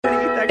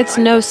It's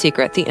no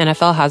secret the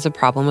NFL has a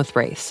problem with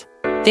race.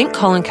 Think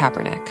Colin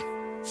Kaepernick.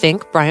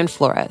 Think Brian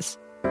Flores.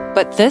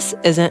 But this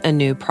isn't a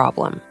new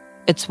problem.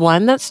 It's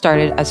one that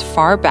started as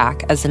far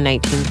back as the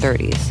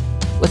 1930s,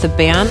 with a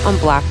ban on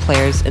black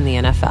players in the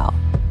NFL,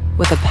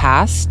 with a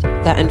past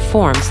that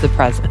informs the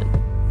present.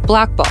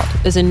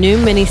 Blackballed is a new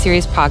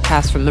miniseries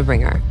podcast from The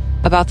Ringer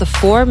about the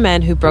 4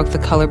 men who broke the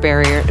color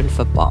barrier in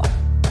football.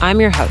 I'm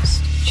your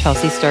host,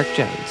 Chelsea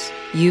Stark-Jones.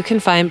 You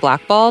can find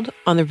Blackballed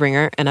on the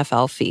Ringer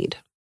NFL feed.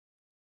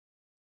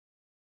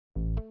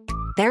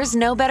 There's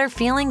no better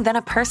feeling than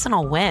a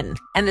personal win,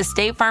 and the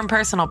State Farm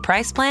Personal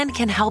Price Plan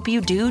can help you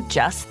do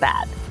just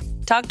that.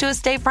 Talk to a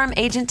State Farm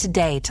agent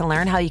today to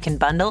learn how you can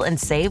bundle and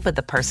save with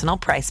the Personal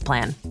Price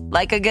Plan.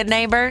 Like a good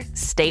neighbor,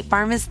 State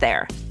Farm is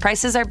there.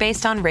 Prices are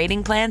based on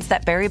rating plans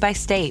that vary by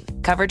state.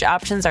 Coverage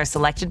options are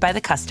selected by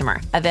the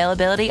customer.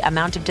 Availability,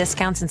 amount of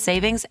discounts and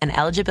savings, and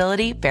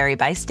eligibility vary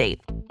by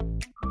state.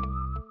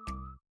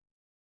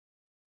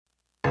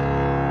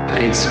 I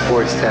need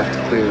support staff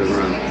to clear the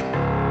room.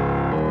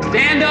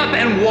 Stand up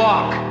and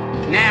walk,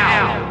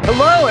 now.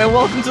 Hello and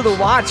welcome to The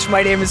Watch.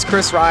 My name is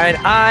Chris Ryan.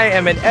 I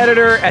am an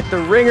editor at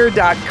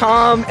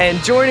TheRinger.com,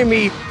 and joining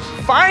me,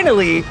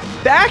 finally,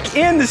 back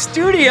in the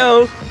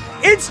studio,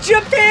 it's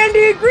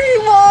Japandi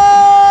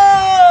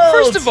Greenwald!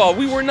 First of all,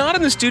 we were not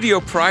in the studio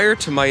prior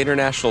to my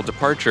international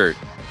departure.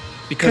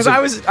 Because I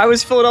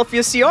was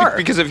Philadelphia CR.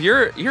 Because of you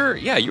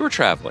were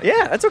traveling.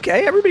 Yeah, that's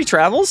okay. Everybody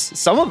travels.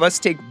 Some of us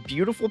take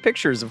beautiful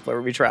pictures of where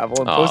we travel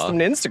and post them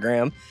to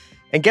Instagram.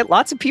 And get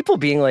lots of people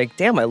being like,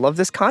 damn, I love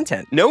this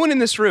content. No one in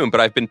this room, but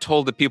I've been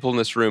told that people in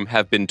this room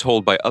have been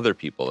told by other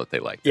people that they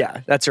like it. Yeah,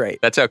 that's right.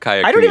 That's how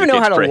Kaya I don't even know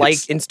how to praise. like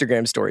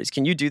Instagram stories.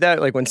 Can you do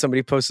that? Like when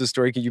somebody posts a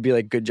story, can you be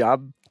like, good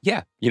job?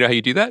 Yeah. You know how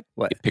you do that?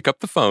 What? You pick up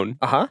the phone,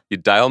 Uh-huh. you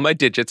dial my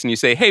digits, and you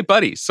say, hey,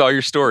 buddy, saw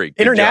your story.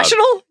 Good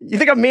International? job. You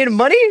think I'm made of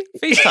money?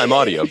 FaceTime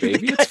audio,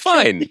 baby. It's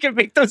fine. You can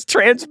make those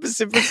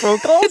trans-Pacific phone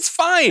calls? It's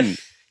fine.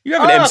 You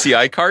have an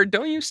MCI card,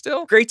 don't you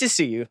still? Great to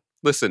see you.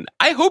 Listen,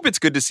 I hope it's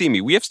good to see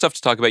me. We have stuff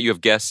to talk about. You have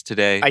guests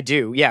today. I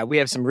do. Yeah, we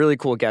have some really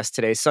cool guests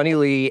today. Sonny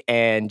Lee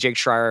and Jake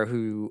Schreier,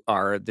 who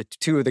are the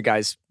two of the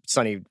guys.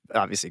 Sonny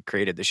obviously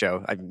created the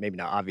show. Maybe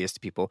not obvious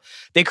to people.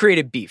 They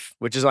created Beef,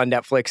 which is on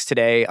Netflix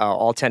today.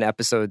 All 10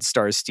 episodes,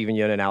 stars Steven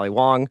Yeun and Ali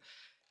Wong.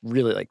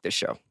 Really like this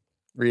show.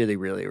 Really,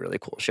 really, really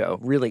cool show.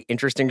 Really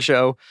interesting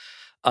show.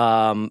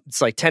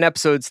 It's like 10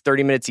 episodes,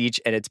 30 minutes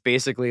each, and it's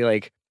basically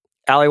like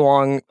Ali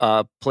Wong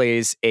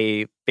plays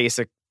a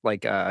basic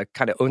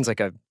kind of owns like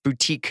a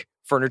boutique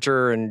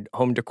furniture and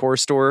home decor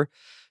store.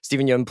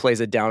 Steven Yeun plays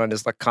it down on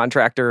his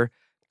contractor.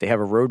 They have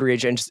a road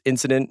rage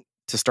incident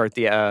to start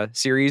the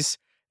series,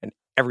 and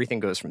everything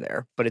goes from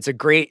there. But it's a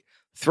great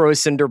throw a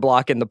cinder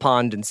block in the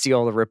pond and see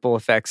all the ripple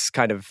effects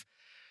kind of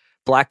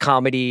black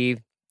comedy,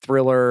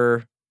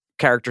 thriller,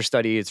 character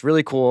study. It's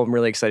really cool. I'm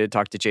really excited to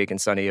talk to Jake and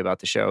Sonny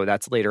about the show.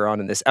 That's later on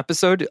in this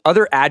episode.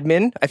 Other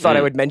admin I thought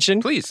I would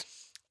mention. Please.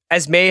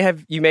 As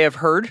you may have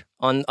heard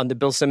on the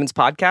Bill Simmons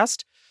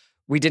podcast,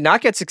 we did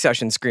not get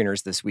Succession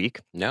screeners this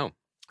week. No.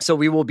 So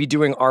we will be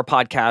doing our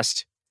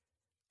podcast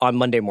on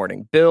Monday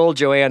morning. Bill,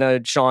 Joanna,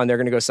 Sean, they're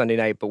going to go Sunday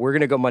night, but we're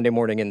going to go Monday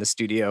morning in the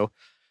studio,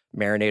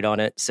 marinate on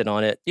it, sit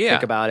on it,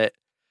 think about it.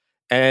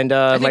 And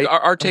I think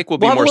our take will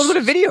be we'll more... have a little bit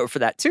of video for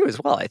that too as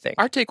well, I think.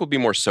 Our take will be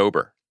more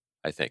sober,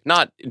 I think.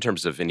 Not in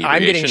terms of inebriation.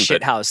 I'm getting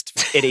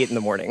shithoused at 8 in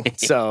the morning.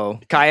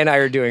 So Kai and I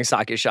are doing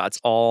sake shots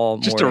all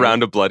morning. Just a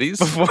round of bloodies?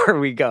 Before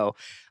we go.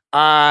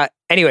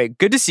 Anyway,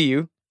 good to see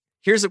you.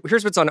 Here's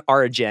what's on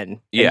our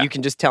agenda, and you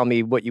can just tell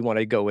me what you want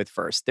to go with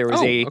first. There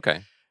was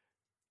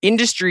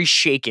industry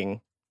shaking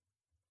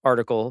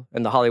article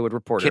in the Hollywood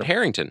Reporter. Kit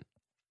Harington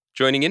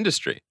joining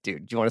industry.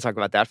 Dude, do you want to talk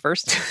about that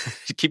first?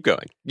 Keep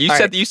going. You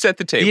set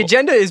the table. The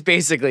agenda is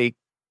basically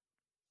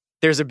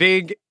there's a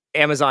big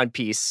Amazon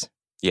piece,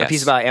 a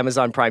piece about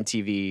Amazon Prime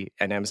TV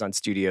and Amazon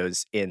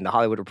Studios in the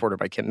Hollywood Reporter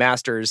by Kim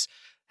Masters.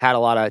 Had a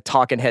lot of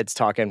talking heads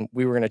talking.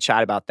 We were going to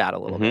chat about that a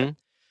little bit.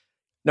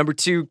 Number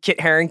 2, Kit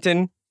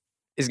Harington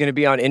is going to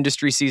be on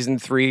Industry Season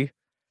 3.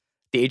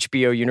 The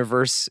HBO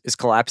universe is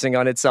collapsing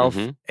on itself,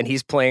 and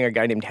he's playing a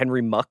guy named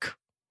Henry Muck.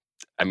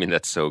 I mean,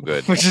 that's so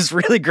good. Which is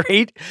really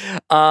great.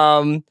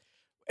 And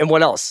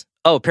what else?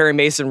 Oh, Perry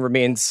Mason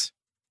remains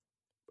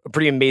a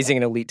pretty amazing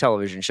and elite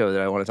television show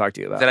that I want to talk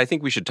to you about. That I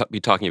think we should be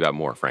talking about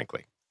more,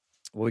 frankly.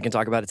 Well, we can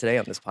talk about it today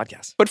on this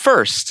podcast. But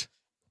first,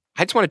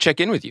 I just want to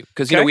check in with you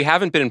because, we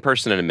haven't been in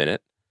person in a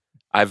minute.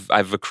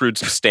 I've accrued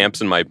some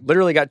stamps in my...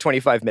 Literally got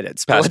 25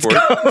 minutes. Passport.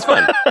 It's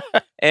fun.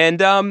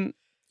 And,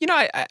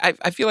 I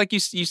feel like you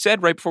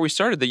said right before we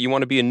started that you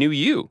want to be a new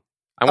you.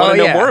 I want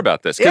to know more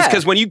about this.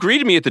 Because when you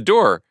greeted me at the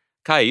door,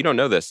 Kaya, you don't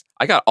know this,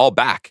 I got all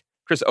back.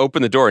 Chris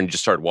opened the door and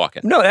just started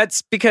walking. No,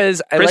 that's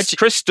because...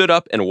 Chris stood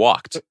up and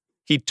walked.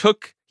 He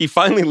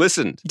finally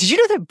listened. Did you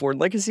know that Bourne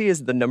Legacy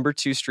is the number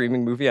 2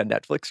 streaming movie on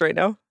Netflix right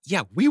now?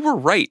 Yeah, we were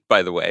right,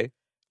 by the way.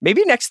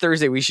 Maybe next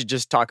Thursday we should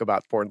just talk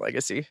about Bourne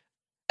Legacy.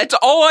 It's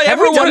all I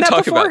ever want to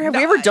talk about. Have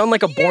we ever done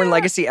like a Bourne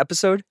Legacy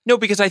episode? No,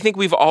 because I think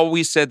we've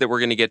always said that we're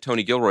going to get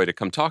Tony Gilroy to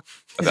come talk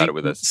about it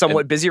with us.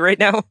 Somewhat busy right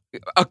now?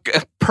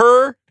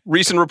 Per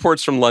recent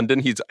reports from London,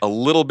 he's a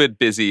little bit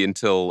busy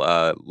until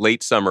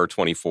late summer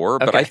 24,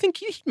 but I think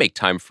he'd make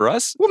time for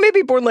us. Well,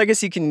 maybe Born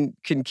Legacy can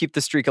keep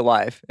the streak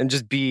alive and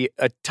just be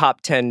a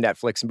top 10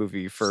 Netflix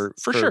movie for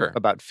sure.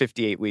 About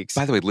 58 weeks.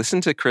 By the way,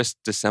 listen to Chris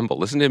Dissemble.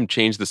 Listen to him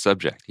change the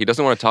subject. He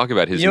doesn't want to talk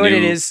about his new what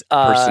it is?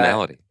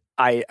 personality.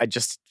 We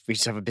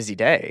just have a busy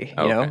day,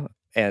 you know?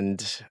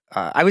 And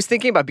I was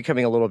thinking about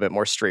becoming a little bit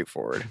more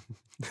straightforward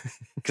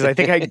because I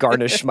think I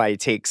garnish my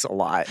takes a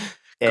lot.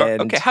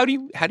 And okay, how do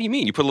you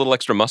mean? You put a little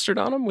extra mustard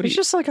on them? It's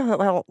just like a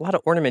lot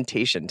of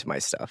ornamentation to my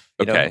stuff.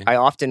 You okay. know? I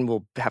often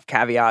will have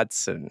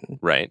caveats and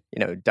right.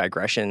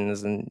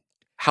 Digressions and.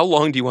 How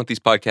long do you want these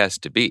podcasts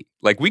to be?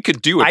 Like we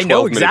could do a 12-minute. I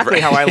know exactly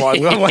how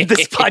long I want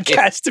this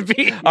podcast to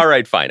be. All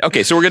right, fine.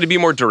 Okay, so we're going to be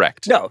more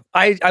direct. No,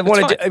 I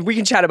want to. We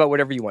can chat about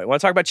whatever you want. You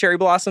want to talk about cherry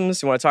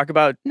blossoms? You want to talk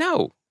about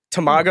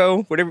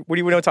Tamago? Whatever. What do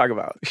you want to talk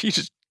about? You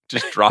just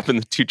dropping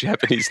the 2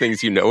 Japanese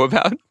things you know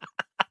about.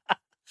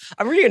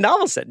 I'm reading a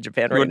novel set in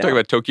Japan right now. You want to talk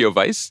about Tokyo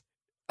Vice?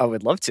 I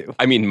would love to.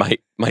 I mean, my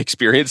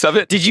experience of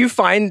it. Did you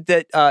find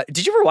that?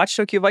 Did you ever watch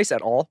Tokyo Vice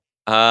at all?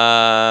 Did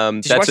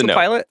you watch the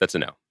pilot? That's a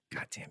no.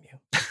 God damn you.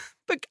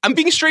 Look, I'm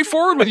being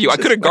straightforward with you. I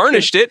could have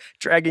garnished it.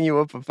 Dragging you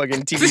up a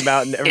fucking TV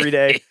mountain every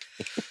day.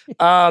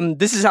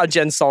 This is how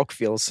Jen Salk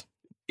feels.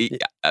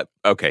 Yeah,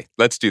 okay,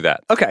 let's do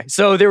that. Okay,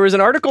 so there was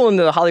an article in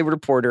the Hollywood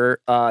Reporter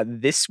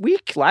last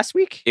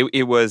week?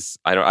 It was,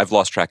 I've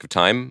lost track of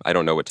time. I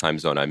don't know what time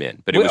zone I'm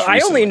in, but it was recently.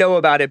 I only know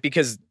about it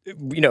because,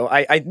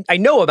 I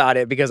know about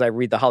it because I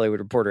read the Hollywood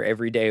Reporter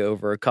every day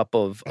over a cup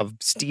of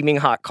steaming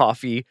hot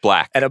coffee.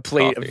 Black and a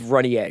plate coffee. of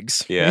runny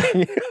eggs. Yeah.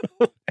 And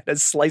a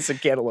slice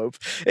of cantaloupe.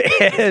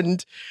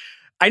 And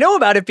I know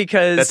about it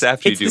because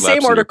it's the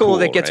same article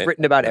that gets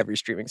written about every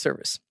streaming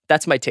service.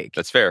 That's my take.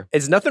 That's fair.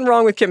 There's nothing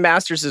wrong with Kim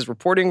Masters'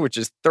 reporting, which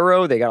is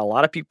thorough. They got a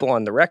lot of people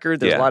on the record.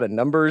 There's a lot of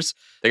numbers.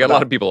 They got a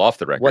lot of people off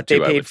the record, what they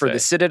paid for The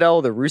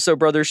Citadel, the Russo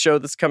brothers show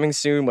that's coming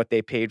soon, what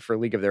they paid for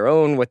League of Their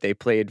Own, what they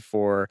paid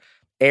for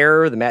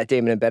Air, the Matt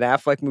Damon and Ben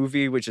Affleck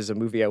movie, which is a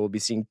movie I will be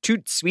seeing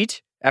toot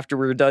sweet after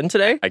we're done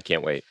today. I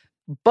can't wait.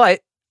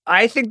 But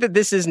I think that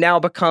this has now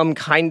become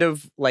kind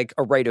of like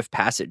a rite of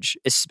passage,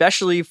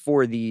 especially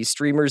for the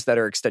streamers that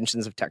are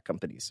extensions of tech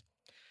companies,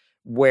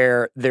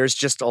 where there's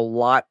just a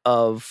lot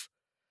of,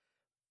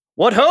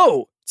 what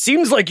ho?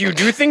 Seems like you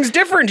do things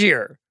different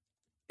here.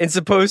 It's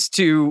supposed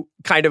to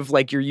kind of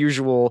like your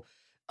usual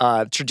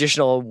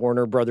traditional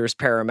Warner Brothers,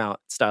 Paramount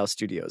style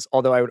studios.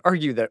 Although I would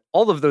argue that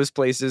all of those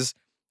places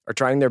are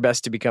trying their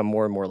best to become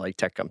more and more like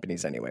tech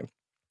companies anyway.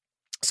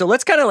 So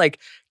let's kind of like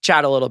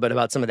chat a little bit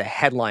about some of the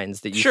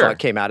headlines that you thought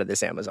came out of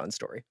this Amazon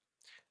story.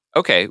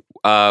 Okay.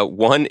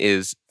 One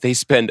is they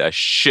spend a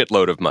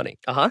shitload of money.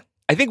 Uh-huh.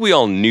 I think we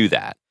all knew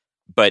that,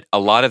 but a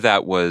lot of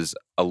that was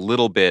a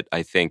little bit,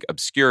 I think,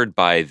 obscured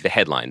by the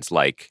headlines.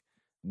 Like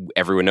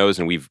everyone knows,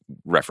 and we've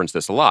referenced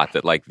this a lot,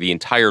 that like the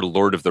entire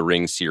Lord of the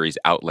Rings series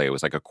outlay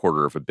was like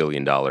 $250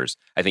 million.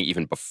 I think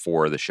even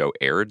before the show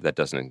aired. That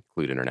doesn't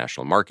include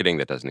international marketing.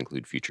 That doesn't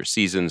include future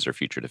seasons or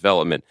future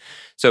development.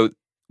 So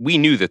we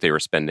knew that they were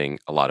spending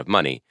a lot of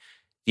money.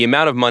 The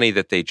amount of money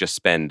that they just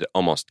spend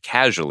almost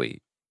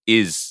casually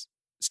is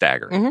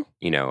staggering.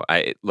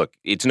 Mm-hmm. Look,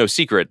 it's no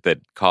secret that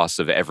costs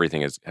of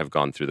everything have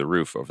gone through the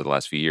roof over the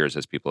last few years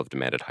as people have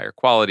demanded higher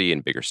quality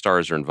and bigger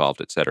stars are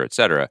involved, et cetera, et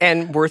cetera.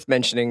 And worth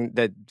mentioning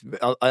that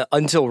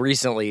until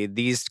recently,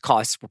 these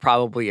costs were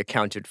probably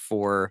accounted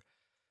for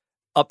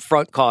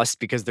upfront costs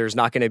because there's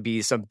not going to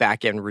be some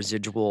back-end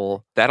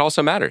residual. That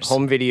also matters.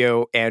 Home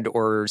video and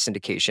or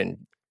syndication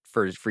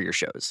for your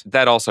shows.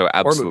 That also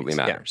absolutely movies,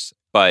 matters. Yeah.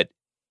 But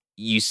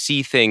you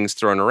see things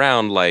thrown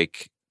around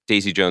like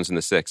Daisy Jones and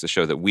the Six, a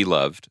show that we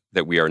loved,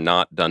 that we are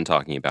not done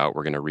talking about.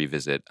 We're going to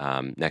revisit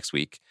next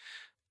week.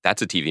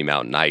 That's a TV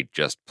mountain. I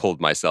just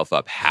pulled myself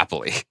up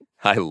happily.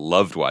 I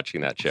loved watching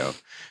that show.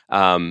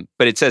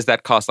 But it says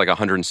that cost like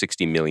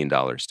 $160 million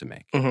to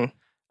make.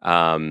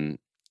 Mm-hmm.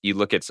 You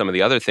look at some of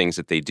the other things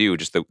that they do,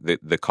 just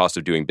the cost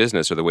of doing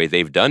business or the way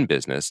they've done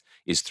business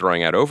is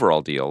throwing out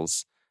overall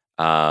deals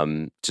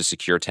to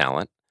secure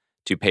talent,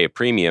 to pay a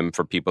premium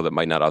for people that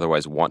might not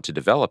otherwise want to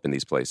develop in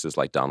these places,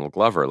 like Donald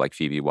Glover, like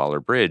Phoebe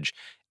Waller-Bridge.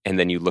 And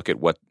then you look at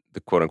what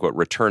the quote-unquote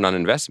return on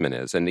investment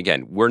is. And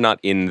again, we're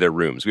not in their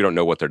rooms. We don't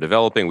know what they're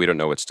developing. We don't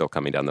know what's still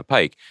coming down the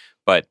pike.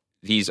 But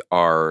these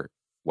are,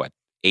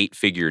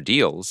 8-figure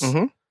deals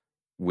mm-hmm.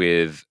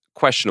 with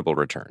questionable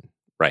return,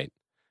 right?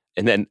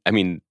 And then,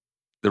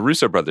 the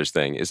Russo brothers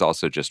thing is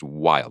also just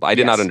wild. I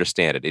did not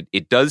understand it.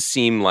 It does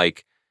seem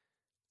like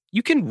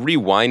you can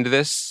rewind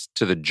this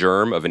to the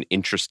germ of an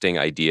interesting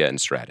idea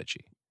and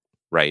strategy,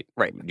 right?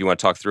 Right. Do you want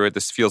to talk through it?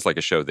 This feels like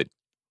a show that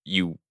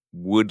you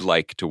would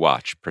like to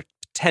watch,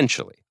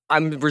 potentially.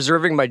 I'm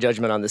reserving my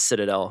judgment on The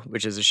Citadel,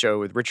 which is a show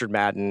with Richard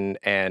Madden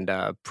and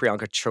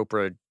Priyanka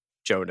Chopra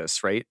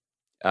Jonas, right?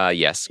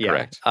 Yes,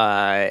 correct.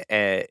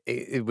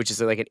 Which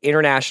is like an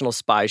international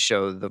spy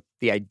show.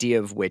 The idea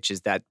of which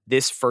is that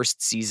this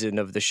first season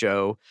of the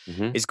show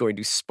mm-hmm. is going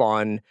to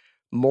spawn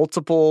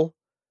multiple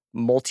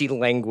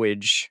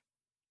multi-language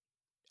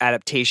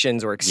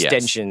adaptations or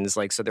extensions.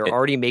 Like, so they're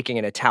already making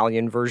an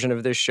Italian version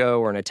of this show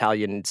or an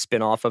Italian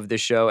spin-off of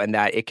this show, and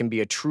that it can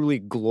be a truly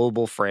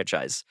global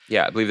franchise.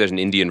 Yeah, I believe there's an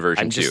Indian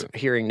version too. I'm just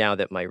hearing now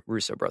that my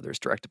Russo brothers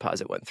direct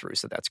deposit went through,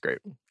 so that's great.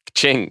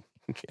 Ching.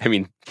 I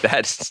mean,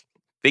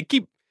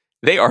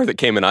 they are the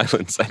Cayman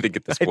Islands, I think,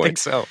 at this point. I think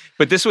so.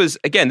 But this is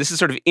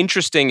sort of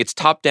interesting. It's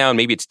top-down.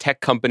 Maybe it's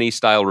tech company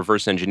style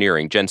reverse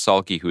engineering. Jen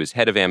Psaki, who is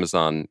head of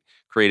Amazon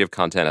creative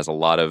content, has a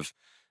lot of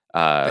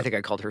I think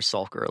I called her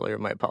Salk earlier.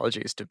 My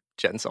apologies to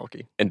Jen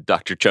Psaki. And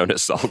Dr.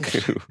 Jonas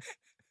Salk,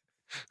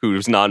 who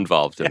was not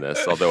involved in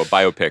this, although a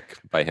biopic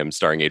by him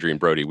starring Adrian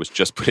Brody was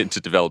just put into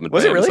development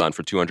by Amazon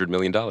for $200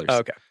 million. Oh,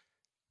 okay.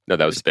 No,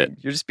 that was a bit.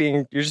 You're just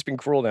being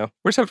cruel now.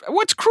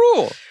 What's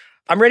cruel?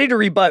 I'm ready to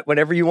rebut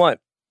whenever you want.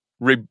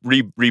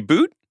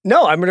 Reboot?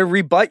 No, I'm going to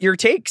rebut your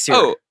takes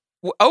here.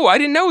 Oh, I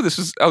didn't know this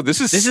is. Oh,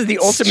 this is the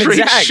ultimate straight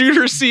Zach.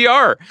 Shooter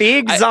CR.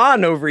 Big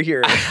Zahn over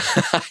here.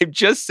 I'm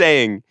just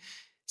saying.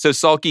 So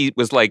Salky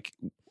was like,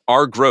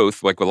 our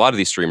growth, like a lot of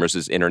these streamers,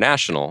 is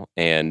international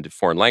and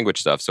foreign language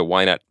stuff. So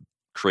why not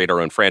create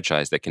our own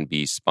franchise that can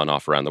be spun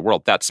off around the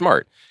world? That's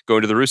smart.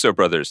 Going to the Russo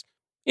brothers,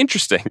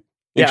 interesting.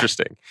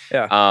 Yeah.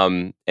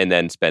 And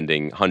then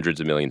spending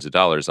hundreds of millions of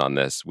dollars on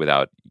this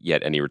without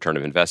yet any return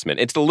of investment.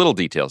 It's the little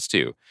details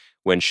too.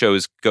 When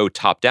shows go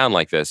top down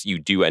like this, you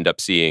do end up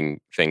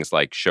seeing things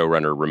like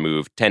showrunner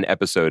removed, 10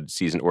 episode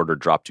season order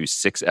dropped to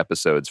 6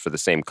 episodes for the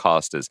same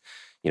cost as,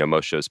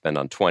 most shows spend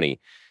on 20.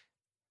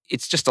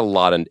 It's just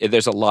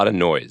there's a lot of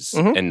noise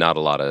and not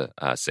a lot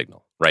of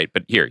signal, right?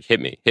 But here, hit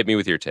me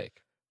with your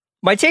take.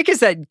 My take is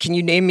that, can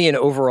you name me an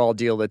overall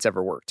deal that's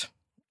ever worked?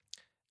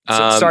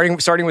 So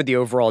starting with the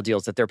overall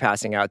deals that they're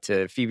passing out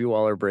to Phoebe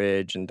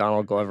Waller-Bridge and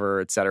Donald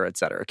Glover, et cetera, et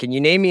cetera. Can you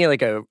name me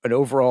like an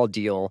overall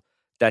deal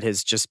that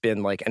has just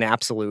been like an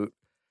absolute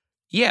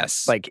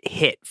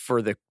hit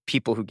for the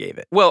people who gave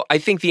it? Well, I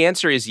think the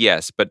answer is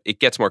yes, but it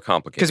gets more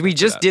complicated. Because we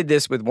just did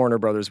this with Warner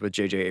Brothers with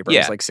J.J.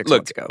 Abrams 6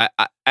 months ago.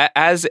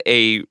 As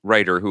a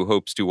writer who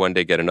hopes to one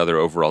day get another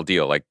overall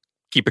deal, like,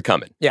 keep it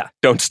coming. Yeah.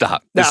 Don't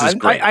stop. This is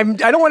great. I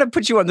don't want to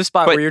put you on the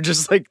spot where you're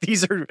just like,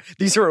 these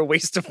are a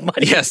waste of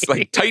money. Yes,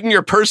 like tighten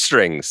your purse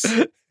strings,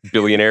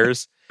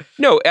 billionaires.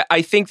 No,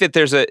 I think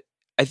there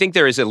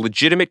is a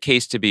legitimate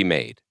case to be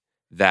made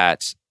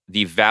that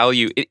the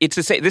value, it's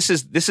to say, this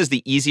is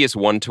the easiest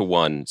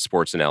one-to-one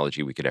sports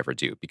analogy we could ever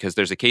do, because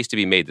there's a case to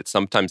be made that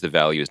sometimes the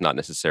value is not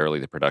necessarily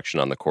the production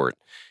on the court.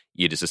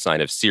 It is a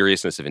sign of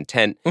seriousness of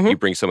intent. You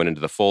bring someone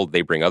into the fold,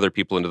 they bring other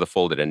people into the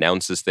fold. It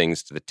announces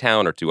things to the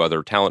town or to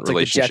other talent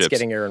relationships. Like the Jets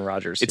getting Aaron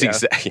Rodgers. It's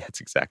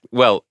exactly.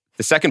 Well,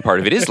 the second part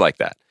of it is like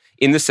that,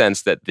 in the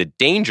sense that the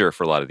danger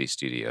for a lot of these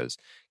studios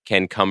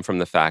can come from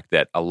the fact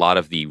that a lot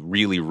of the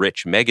really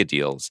rich mega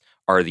deals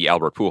are the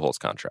Albert Pujols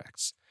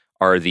contracts,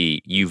 are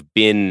the you've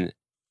been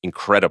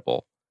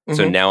incredible.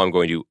 So now I'm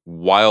going to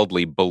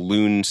wildly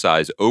balloon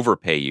size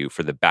overpay you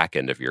for the back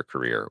end of your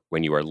career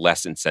when you are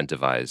less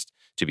incentivized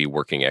to be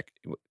working at,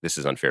 this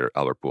is unfair to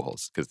Albert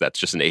Pujols because that's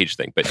just an age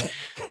thing, but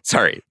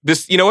sorry,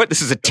 this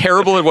is a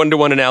terrible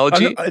one-to-one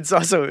analogy. It's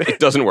also, it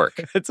doesn't work.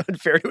 It's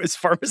unfair to his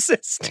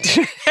pharmacist.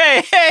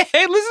 hey,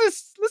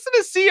 listen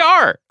to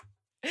CR.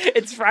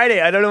 It's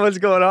Friday. I don't know what's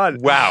going on.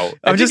 Wow.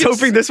 I'm just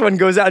hoping this one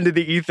goes out into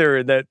the ether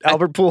and that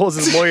Albert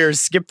Pujols' lawyers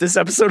skip this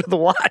episode of The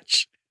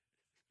Watch.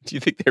 Do you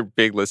think they're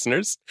big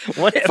listeners?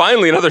 What if?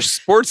 Finally, another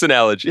sports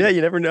analogy. Yeah, you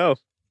never know.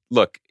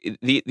 Look,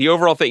 the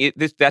overall thing,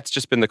 that's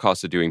just been the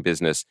cost of doing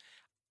business.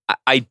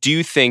 I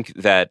do think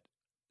that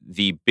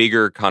the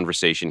bigger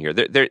conversation here,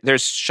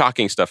 there's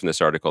shocking stuff in this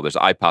article. There's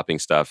eye-popping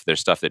stuff. There's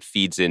stuff that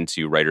feeds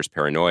into writers'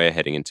 paranoia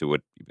heading into what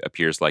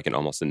appears like an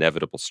almost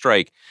inevitable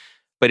strike.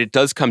 But it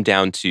does come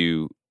down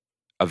to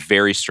a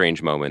very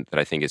strange moment that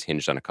I think is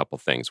hinged on a couple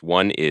things.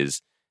 One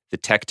is the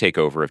tech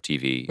takeover of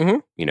TV,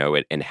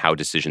 and how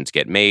decisions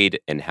get made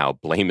and how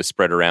blame is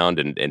spread around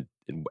and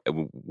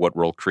what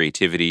role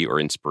creativity or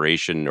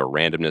inspiration or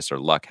randomness or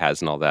luck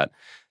has and all that.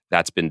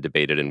 That's been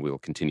debated and we'll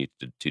continue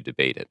to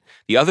debate it.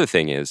 The other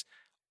thing is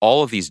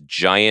all of these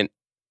giant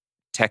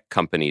tech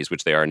companies,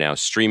 which they are now,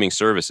 streaming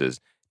services,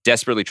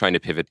 desperately trying to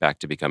pivot back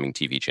to becoming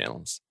TV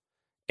channels.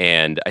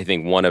 And I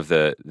think one of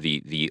the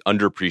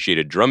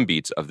underappreciated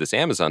drumbeats of this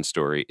Amazon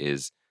story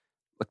is,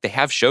 look, they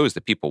have shows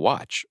that people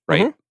watch,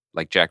 right?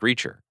 Like Jack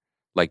Reacher,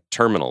 like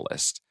Terminal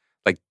List.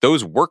 Like,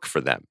 those work for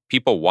them.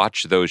 People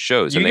watch those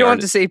shows. You don't have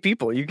to say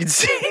people. You can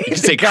say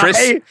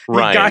Chris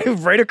Ryan. The guy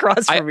right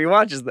across from me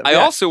watches them. I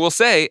also will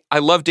say I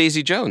love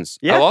Daisy Jones.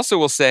 Yeah. I also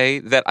will say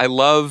that I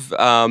love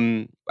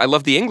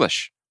The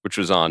English, which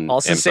was on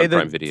Amazon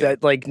Prime Video.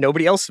 That like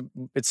nobody else,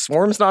 it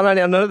Swarm's not on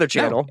another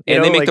channel. Yeah.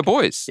 And they make The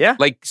Boys. Yeah.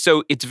 Like,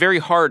 so it's very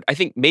hard. I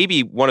think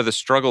maybe one of the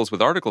struggles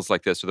with articles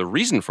like this, or the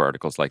reason for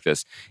articles like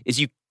this, is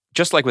you,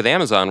 just like with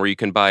Amazon, where you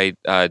can buy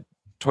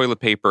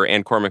toilet paper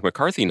and Cormac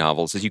McCarthy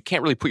novels, is you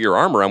can't really put your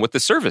arm around what the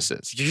service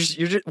is.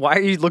 You're just, why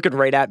are you looking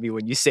right at me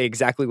when you say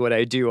exactly what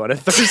I do on a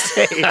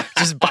Thursday?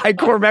 Just buy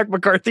Cormac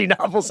McCarthy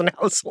novels and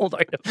household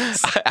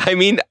items. I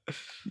mean,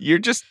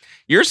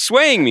 you're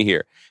swaying me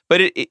here.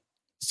 But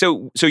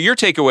So your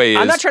takeaway is...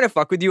 I'm not trying to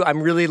fuck with you.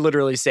 I'm really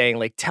literally saying,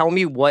 like, tell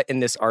me what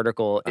in this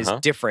article is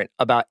different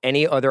about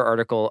any other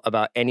article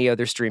about any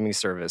other streaming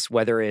service,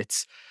 whether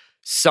it's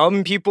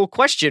some people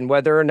question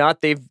whether or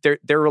not they're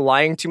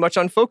relying too much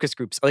on focus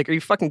groups. Like, are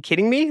you fucking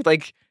kidding me?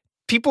 Like,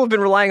 people have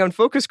been relying on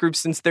focus groups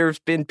since there's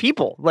been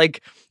people.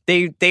 Like,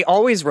 they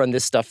always run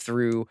this stuff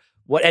through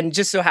what, and it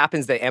just so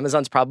happens that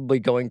Amazon's probably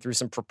going through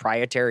some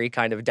proprietary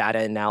kind of data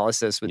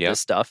analysis with this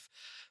stuff.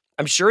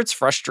 I'm sure it's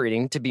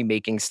frustrating to be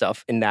making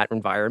stuff in that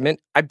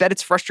environment. I bet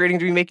it's frustrating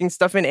to be making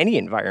stuff in any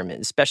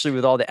environment, especially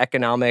with all the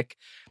economic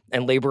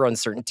and labor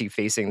uncertainty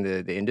facing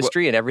the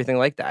industry and everything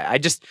like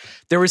that.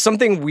 There was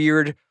something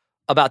weird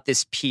about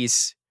this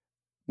piece,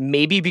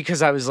 maybe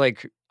because I was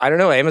like, I don't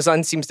know,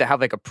 Amazon seems to have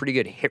like a pretty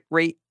good hit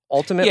rate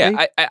ultimately.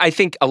 Yeah, I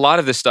think a lot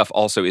of this stuff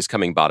also is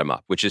coming bottom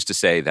up, which is to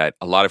say that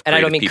a lot of creative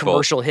people... And I don't mean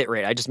commercial hit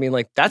rate. I just mean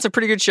like, that's a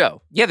pretty good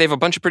show. Yeah, they have a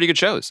bunch of pretty good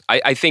shows.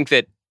 I think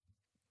that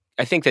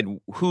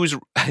who's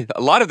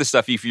a lot of the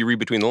stuff, if you read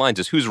between the lines,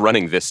 is who's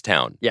running this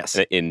town. Yes.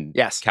 In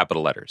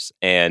capital letters.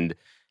 And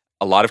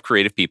a lot of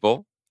creative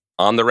people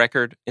on the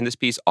record in this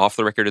piece, off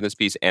the record in this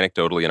piece,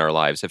 anecdotally in our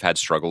lives, have had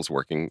struggles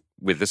working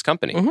with this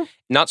company. Mm-hmm.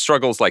 Not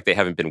struggles like they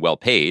haven't been well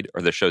paid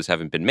or their shows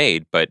haven't been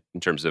made, but in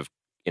terms of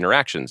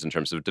interactions, in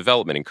terms of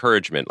development,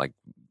 encouragement, like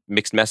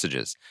mixed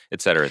messages,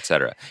 et cetera, et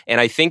cetera. And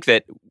I think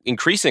that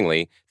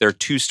increasingly there are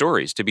two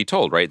stories to be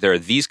told, right? There are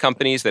these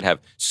companies that have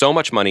so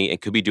much money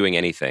and could be doing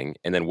anything.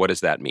 And then what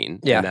does that mean?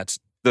 Yeah. And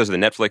those are the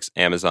Netflix,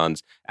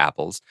 Amazons,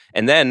 Apples.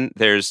 And then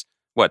there's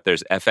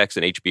FX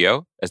and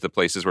HBO as the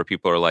places where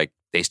people are like,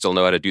 they still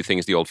know how to do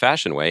things the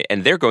old-fashioned way.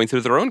 And they're going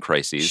through their own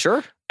crises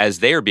as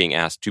they are being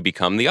asked to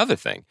become the other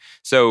thing.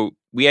 So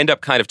we end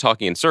up kind of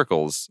talking in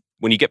circles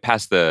when you get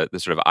past the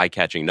sort of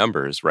eye-catching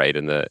numbers, right?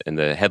 And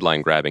the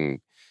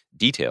headline-grabbing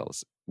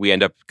details, we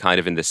end up kind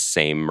of in this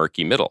same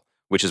murky middle,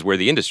 which is where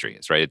the industry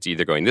is, right? It's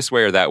either going this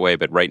way or that way,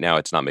 but right now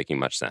it's not making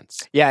much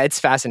sense. Yeah, it's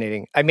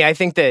fascinating. I mean, I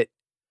think that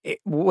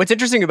what's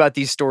interesting about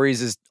these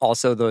stories is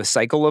also the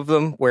cycle of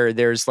them, where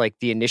there's like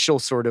the initial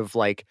sort of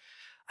like,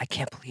 I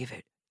can't believe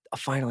it.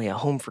 Finally, a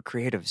home for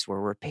creatives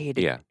where we're paid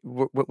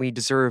what we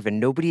deserve and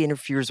nobody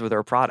interferes with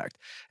our product.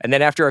 And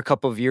then after a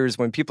couple of years,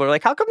 when people are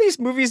like, how come these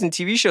movies and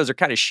TV shows are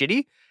kind of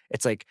shitty?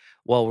 It's like,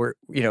 well,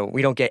 we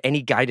don't get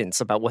any guidance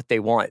about what they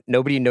want.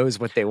 Nobody knows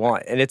what they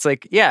want. And it's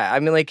like, yeah, I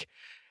mean, like,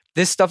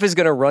 this stuff is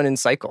going to run in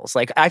cycles.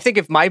 Like, I think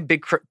if my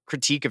big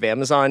critique of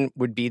Amazon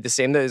would be the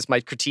same as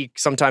my critique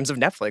sometimes of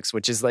Netflix,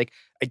 which is like,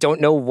 I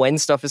don't know when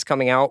stuff is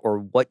coming out or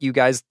what you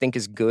guys think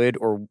is good,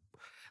 or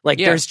like,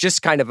 there's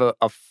just kind of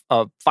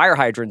a fire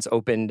hydrants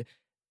opened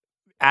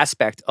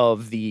aspect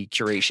of the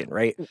curation,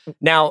 right?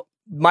 Now,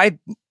 my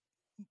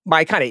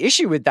kind of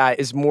issue with that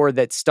is more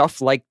that stuff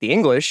like The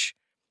English,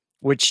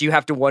 which you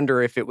have to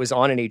wonder if it was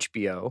on an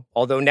HBO,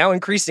 although now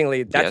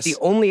increasingly that's the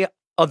only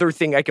other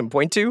thing I can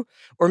point to,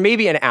 or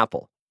maybe an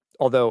Apple.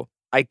 Although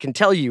I can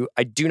tell you,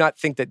 I do not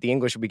think that The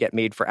English would get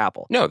made for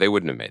Apple. No, they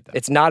wouldn't have made that.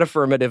 It's not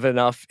affirmative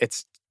enough.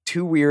 It's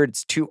too weird.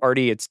 It's too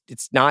arty. It's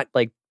not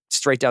like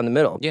straight down the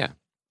middle. Yeah.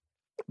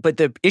 But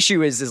the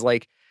issue is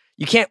like,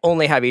 you can't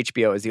only have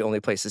HBO as the only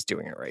place that's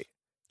doing it right.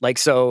 Like,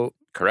 so...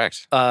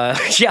 Correct.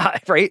 Yeah,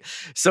 right?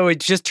 So it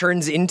just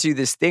turns into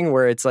this thing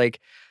where it's like,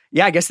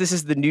 yeah, I guess this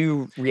is the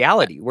new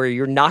reality where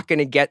you're not going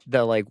to get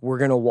the, like, we're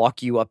going to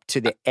walk you up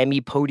to the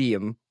Emmy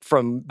podium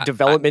from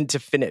development to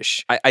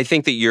finish. I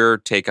think that your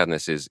take on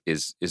this is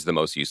the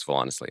most useful,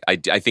 honestly. I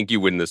think you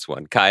win this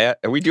one. Kaya,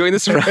 are we doing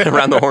this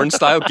around the horn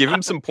style? Give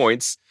him some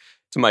points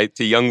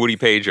to young Woody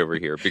Page over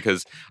here,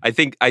 because I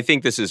think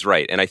this is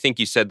right. And I think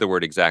you said the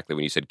word exactly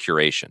when you said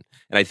curation.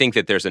 And I think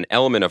that there's an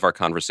element of our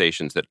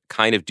conversations that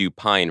kind of do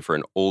pine for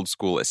an old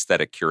school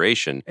aesthetic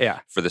curation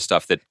for the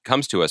stuff that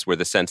comes to us, where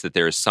the sense that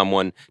there is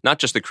someone, not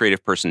just the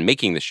creative person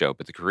making the show,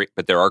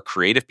 but there are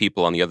creative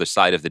people on the other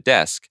side of the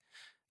desk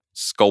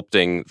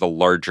sculpting the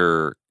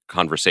larger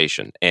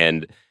conversation.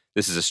 And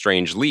this is a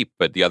strange leap,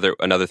 but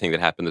another thing that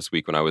happened this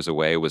week when I was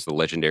away was the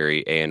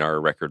legendary A&R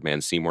record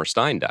man Seymour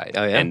Stein died.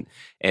 Oh, yeah.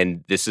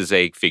 And this is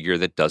a figure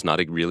that does not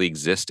really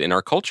exist in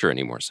our culture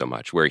anymore so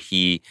much, where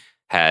he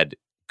had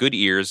good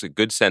ears, a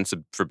good sense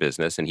for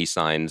business, and he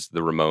signs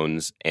the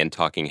Ramones and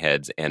Talking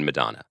Heads and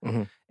Madonna.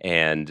 Mm-hmm.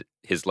 And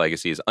his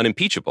legacy is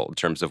unimpeachable in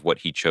terms of what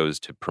he chose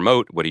to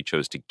promote, what he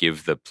chose to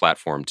give the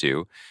platform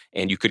to.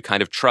 And you could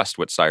kind of trust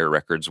what Sire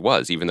Records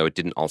was, even though it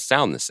didn't all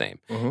sound the same.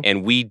 Mm-hmm.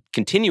 And we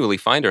continually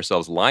find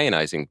ourselves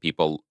lionizing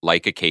people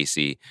like a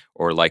Casey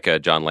or like a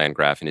John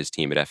Landgraf and his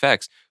team at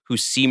FX, who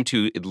seem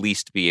to at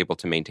least be able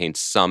to maintain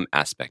some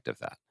aspect of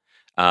that.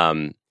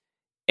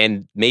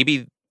 And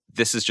maybe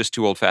this is just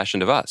too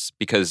old-fashioned of us,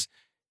 because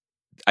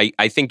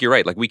I think you're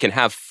right. Like, we can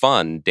have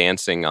fun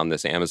dancing on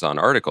this Amazon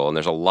article, and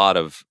there's a lot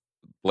of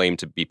blame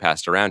to be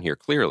passed around here,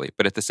 clearly.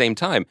 But at the same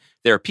time,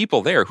 there are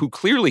people there who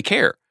clearly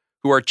care,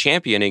 who are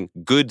championing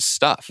good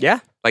stuff. Yeah.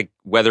 Like,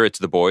 whether it's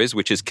The Boys,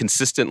 which is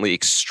consistently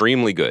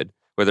extremely good,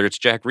 whether it's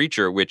Jack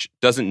Reacher, which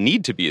doesn't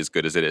need to be as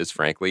good as it is,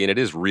 frankly, and it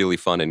is really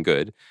fun and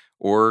good,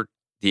 or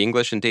The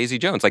English and Daisy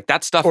Jones. Like,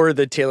 that stuff. Or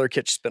the Taylor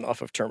Kitsch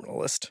spinoff of Terminal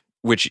List.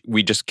 Which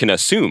we just can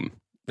assume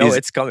No,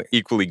 it's coming.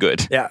 Equally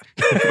good. Yeah.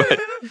 But,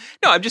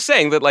 no, I'm just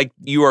saying that like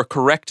you are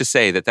correct to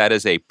say that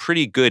is a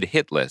pretty good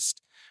hit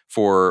list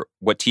for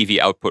what TV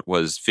output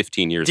was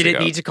 15 years ago. Did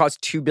it need to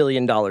cost $2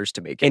 billion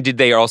to make it? And did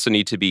they also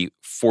need to be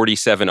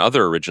 47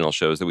 other original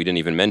shows that we didn't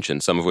even mention,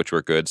 some of which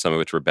were good, some of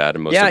which were bad,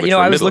 and most of which were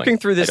I was middling? looking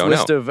through this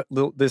list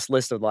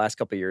of the last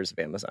couple of years of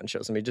Amazon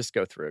shows. Let me just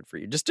go through it for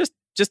you, just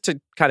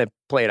to kind of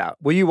play it out.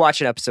 Will you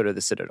watch an episode of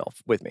The Citadel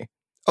with me?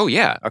 Oh,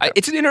 yeah. Okay.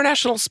 It's an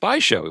international spy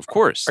show, of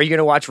course. Are you going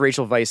to watch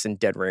Rachel Weisz and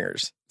Dead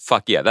Ringers?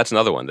 Fuck yeah. That's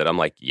another one that I'm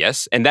like,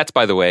 yes. And that's,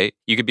 by the way,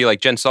 you could be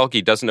like, Jen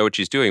Salke doesn't know what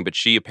she's doing, but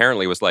she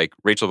apparently was like,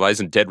 Rachel Weisz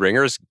and Dead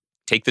Ringers,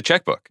 take the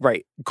checkbook.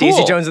 Right. Cool.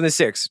 Daisy Jones and the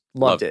Six.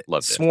 Loved it.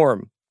 Loved it.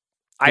 Swarm.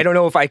 I don't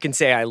know if I can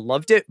say I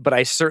loved it, but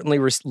I certainly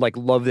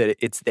love that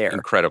it's there.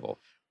 Incredible.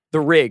 The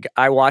Rig.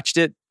 I watched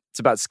it. It's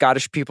about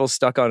Scottish people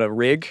stuck on a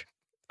rig.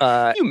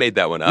 You made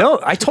that one up. No,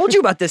 I told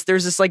you about this.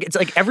 There's this it's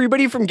like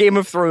everybody from Game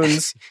of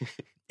Thrones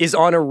is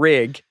on a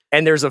rig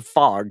and there's a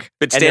fog.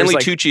 But Stanley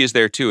Tucci is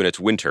there too, and it's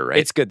winter, right?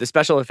 It's good. The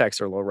special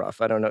effects are a little rough.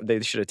 I don't know. They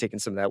should have taken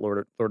some of that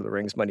Lord of the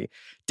Rings money.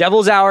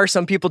 Devil's Hour.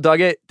 Some people dug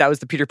it. That was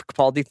the Peter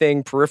Capaldi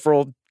thing.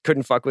 Peripheral.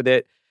 Couldn't fuck with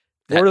it.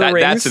 Lord of the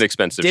Rings. That's an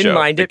expensive show. Didn't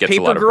mind it.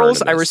 Paper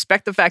Girls. I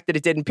respect the fact that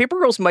it did. And Paper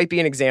Girls might be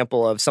an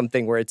example of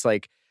something where it's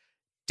like,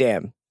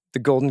 damn, the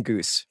Golden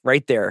Goose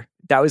right there.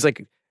 That was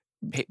like,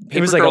 it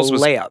was like a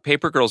layup.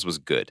 Paper Girls was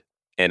good.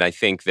 And I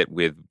think that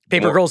with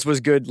Paper Girls was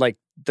good, like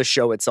the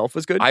show itself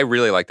was good. I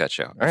really like that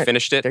show. I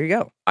finished it. There you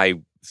go.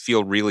 I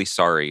feel really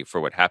sorry for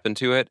what happened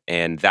to it.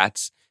 And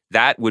that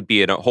would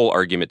be a whole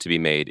argument to be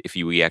made if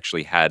we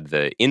actually had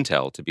the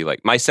intel to be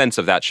like, my sense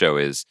of that show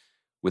is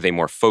with a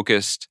more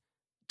focused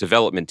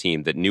development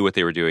team that knew what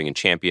they were doing and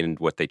championed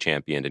what they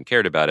championed and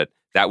cared about it,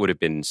 that would have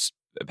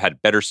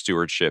had better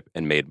stewardship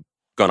and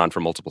gone on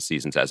for multiple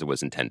seasons as it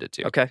was intended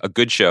to. Okay. A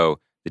good show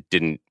that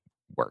didn't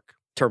work.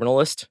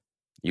 Terminalist.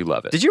 You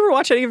love it. Did you ever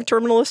watch any of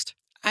Terminalist?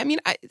 I mean,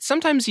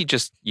 sometimes you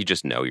just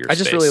know your I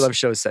just space. really love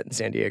shows set in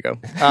San Diego.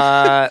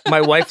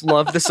 My wife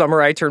loved The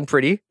Summer I Turned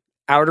Pretty.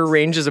 Outer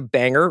Range is a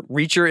banger.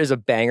 Reacher is a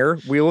banger.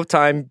 Wheel of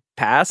Time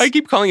Pass. I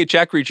keep calling it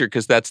Jack Reacher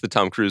because that's the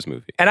Tom Cruise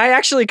movie. And I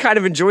actually kind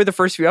of enjoy the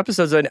first few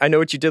episodes of I Know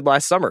What You Did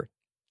Last Summer.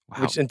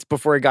 Wow. Which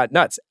before it got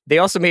nuts. They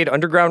also made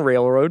Underground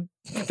Railroad.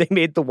 They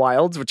made The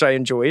Wilds, which I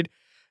enjoyed.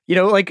 You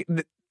know, like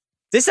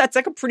that's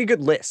like a pretty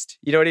good list.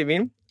 You know what I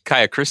mean?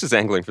 Kaya, Chris is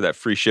angling for that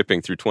free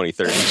shipping through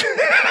 2030.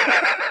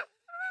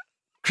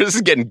 Chris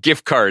is getting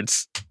gift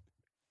cards.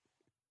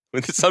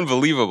 It's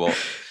unbelievable.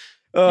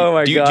 Oh my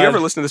God. Do you ever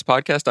listen to this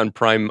podcast on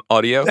Prime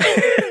Audio?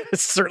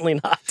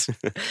 Certainly not.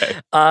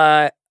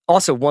 Okay.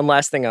 Also, one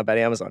last thing about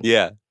Amazon.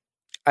 Yeah.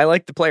 I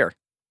like the player.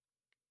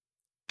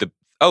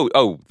 You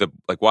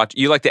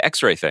like the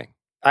X-ray thing.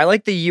 I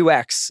like the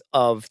UX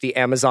of the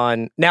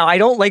Amazon. Now, I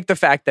don't like the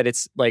fact that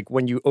it's like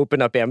when you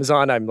open up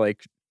Amazon, I'm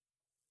like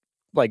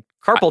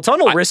carpal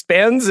tunnel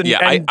wristbands and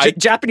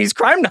Japanese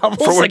crime novels.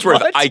 For what it's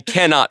worth, what? I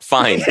cannot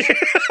find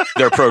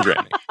their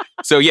programming.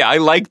 So yeah, I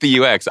like the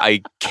UX.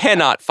 I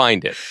cannot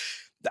find it.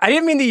 I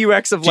didn't mean the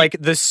UX of like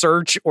the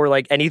search or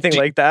like anything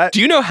like that.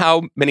 Do you know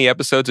how many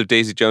episodes of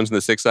Daisy Jones and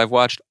the Six I've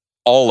watched?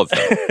 All of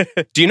them.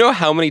 Do you know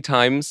how many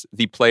times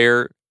the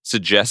player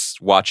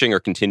suggests watching or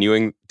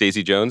continuing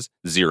Daisy Jones?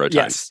 0 times.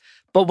 Yes.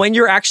 But when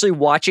you're actually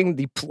watching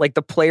the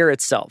player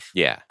itself,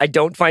 yeah, I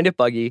don't find it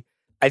buggy.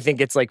 I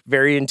think it's like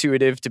very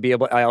intuitive to be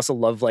able. I also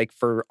love like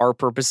for our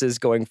purposes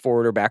going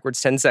forward or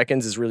backwards. 10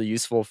 seconds is really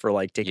useful for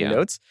like taking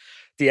notes.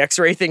 The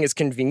X-ray thing is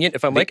convenient.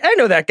 If I'm like, I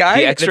know that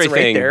guy. The X-ray it's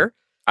right thing, there.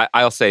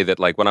 I'll say that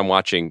like when I'm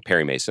watching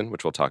Perry Mason,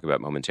 which we'll talk about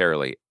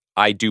momentarily,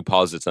 I do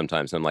pause it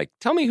sometimes. And I'm like,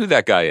 tell me who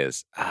that guy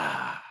is.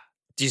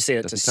 Do you say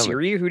it to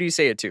Siri? Who do you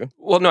say it to?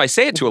 Well, no, I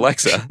say it to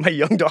Alexa. My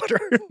young daughter.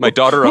 My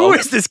daughter. Who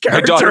is this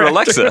character? My daughter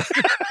Alexa.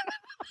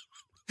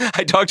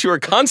 I talk to her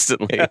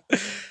constantly.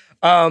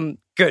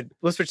 Good.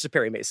 Let's switch to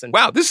Perry Mason.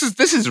 Wow, this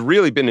has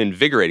really been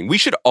invigorating. We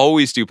should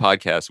always do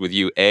podcasts with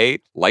you, A,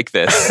 like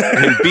this,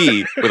 and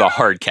B, with a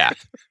hard cap.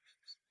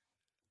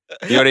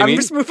 You know what I mean?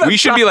 We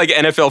should be like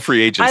NFL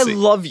free agency. I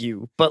love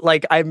you, but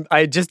like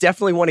I just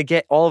definitely want to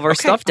get all of our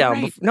stuff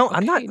down. Right. No,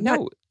 I'm not.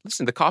 No,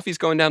 listen, the coffee's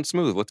going down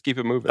smooth. Let's keep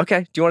it moving. Okay.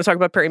 Do you want to talk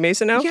about Perry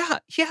Mason now? Yeah,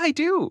 I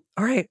do.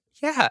 All right.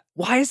 Yeah.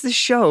 Why is this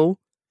show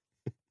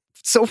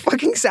so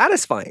fucking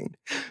satisfying?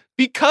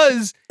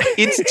 Because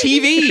it's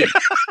TV.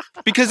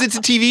 Because it's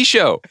a TV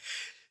show.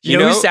 You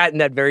know who sat in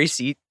that very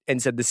seat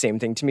and said the same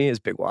thing to me as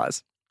Big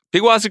Waz?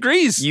 Big Waz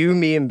agrees. You,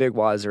 me, and Big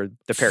Waz are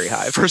the Perry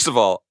Hive. First of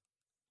all,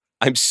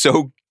 I'm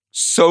so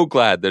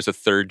glad there's a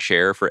third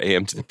chair for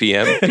AM to the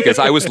PM because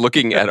I was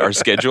looking at our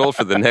schedule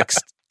for the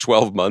next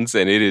 12 months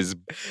and it's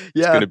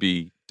going to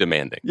be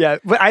demanding. Yeah,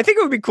 but I think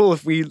it would be cool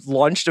if we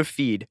launched a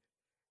feed,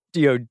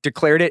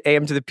 declared it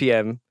AM to the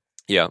PM.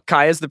 Yeah.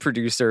 Kaya's the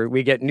producer.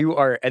 We get new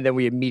art and then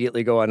we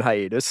immediately go on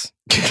hiatus.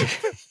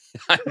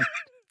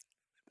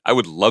 I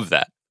would love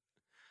that.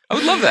 I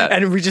would love that.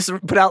 And we just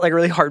put out like a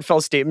really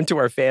heartfelt statement to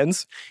our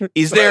fans.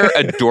 Is there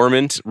a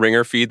dormant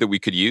Ringer feed that we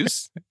could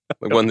use?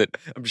 Like one that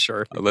I'm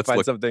sure. Let's find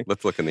look. something.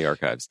 Let's look in the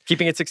archives.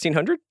 Keeping it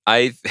 1600?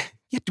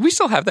 Yeah, do we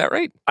still have that,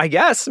 right? I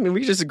guess. I mean,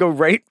 we could just go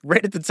right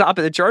at the top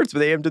of the charts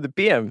with AM to the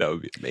PM. That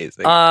would be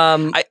amazing.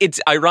 It's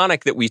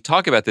ironic that we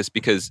talk about this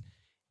because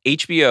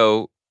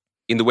HBO,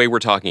 in the way we're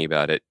talking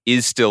about it,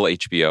 is still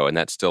HBO, and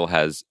that still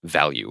has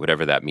value,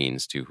 whatever that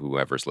means to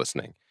whoever's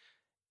listening.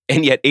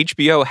 And yet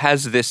HBO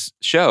has this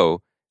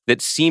show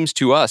that seems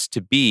to us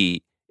to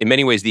be, in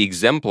many ways, the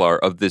exemplar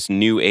of this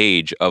new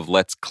age of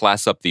let's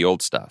class up the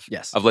old stuff.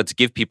 Yes. Of let's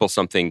give people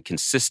something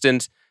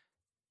consistent.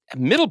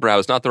 Middlebrow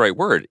is not the right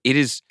word.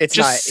 It's just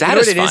not,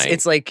 satisfying. You know what it is?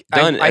 It's like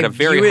done at a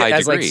very high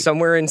as degree. Like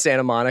somewhere in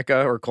Santa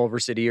Monica or Culver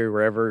City or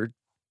wherever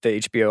the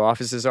HBO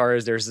offices are,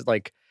 is there's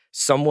like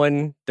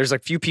there's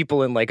like few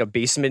people in like a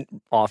basement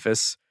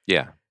office.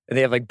 Yeah. And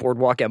they have like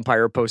Boardwalk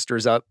Empire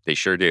posters up. They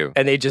sure do.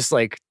 And they just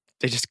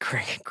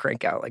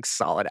crank out like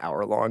solid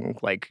hour-long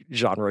like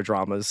genre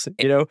dramas,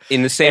 you know?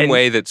 In the same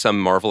way that some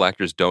Marvel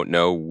actors don't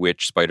know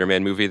which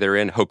Spider-Man movie they're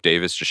in, Hope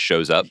Davis just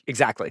shows up.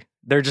 Exactly.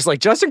 They're just like,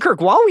 Justin Kirk,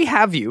 while we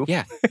have you.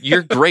 Yeah,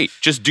 you're great.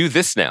 Just do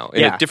this now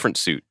in a different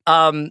suit.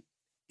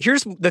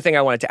 Here's the thing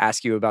I wanted to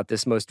ask you about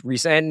this most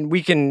recent, and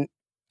we can,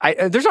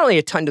 there's not really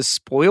a ton to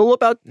spoil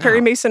about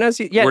Perry Mason as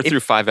yet. We're through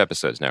 5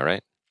 episodes now,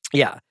 right?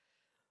 Yeah.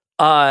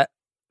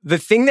 The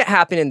thing that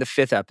happened in the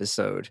 5th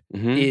episode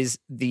is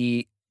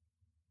the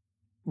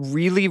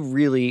really,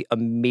 really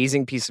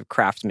amazing piece of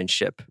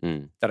craftsmanship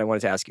that I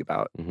wanted to ask you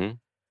about.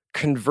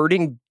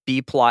 Converting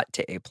B plot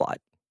to A plot.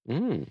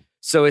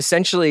 So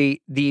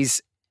essentially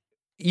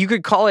you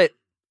could call it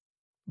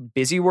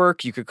busy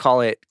work. You could call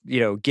it,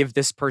 give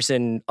this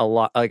person a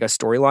lot, like a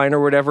storyline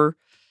or whatever.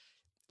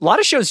 A lot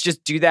of shows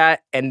just do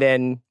that. And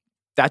then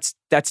that's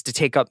to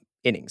take up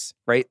innings,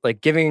 right?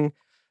 Like giving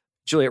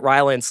Juliet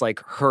Rylance like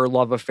her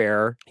love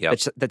affair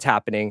that's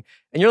happening,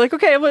 and you're like,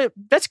 okay, well,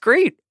 that's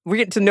great. We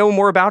get to know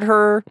more about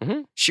her.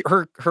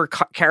 Her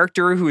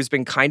character, who has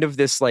been kind of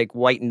this like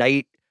white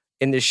knight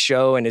in this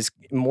show and is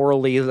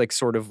morally like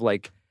sort of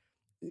like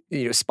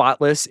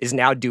spotless, is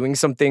now doing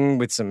something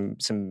with some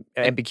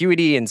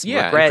ambiguity and some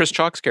regret. And Chris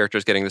Chalk's character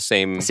is getting the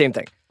same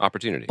thing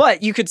opportunity.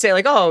 But you could say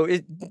like,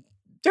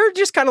 they're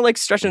just kind of like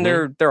stretching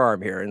their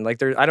arm here, and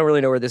like I don't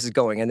really know where this is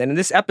going. And then in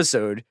this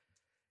episode,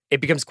 it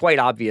becomes quite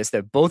obvious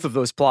that both of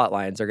those plot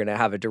lines are going to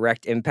have a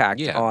direct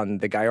impact on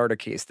the Gallardo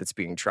case that's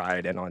being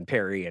tried and on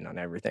Perry and on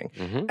everything.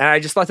 And I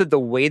just thought that the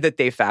way that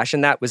they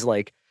fashioned that was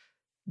like,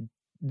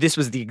 this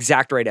was the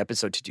exact right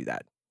episode to do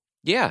that.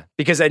 Yeah.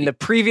 Because in the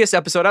previous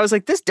episode, I was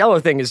like, this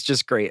Della thing is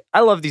just great.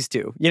 I love these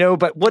two,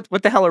 but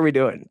what the hell are we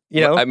doing?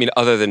 Well, I mean,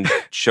 other than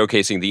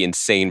showcasing the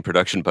insane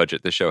production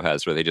budget the show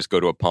has, where they just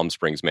go to a Palm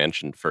Springs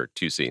mansion for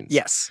 2 scenes.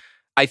 Yes.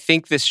 I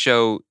think this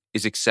show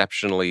is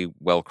exceptionally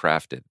well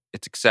crafted.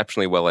 It's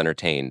exceptionally well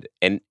entertained.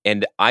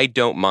 And I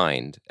don't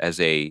mind,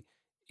 as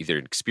either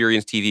an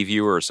experienced TV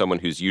viewer or someone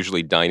who's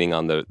usually dining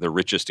on the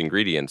richest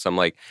ingredients, I'm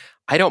like,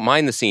 I don't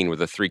mind the scene where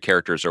the 3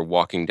 characters are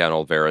walking down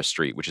Olvera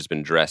Street, which has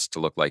been dressed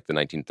to look like the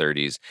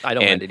 1930s. I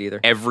don't mind it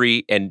either.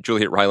 And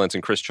Juliet Rylance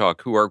and Chris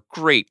Chalk, who are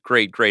great,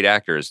 great, great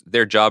actors,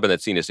 their job in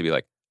that scene is to be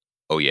like,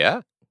 oh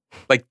yeah?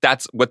 Like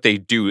that's what they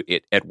do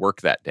at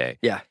work that day.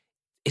 Yeah.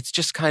 It's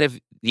just kind of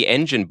the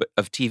engine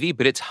of TV,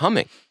 but it's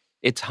humming.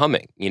 It's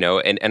humming,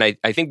 and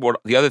I think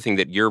the other thing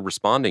that you're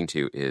responding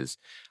to is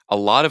a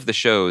lot of the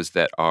shows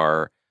that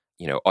are,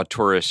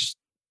 auteurist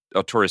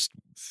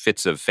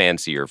fits of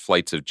fancy or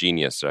flights of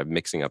genius, so I'm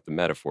mixing up the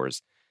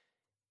metaphors,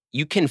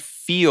 you can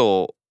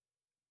feel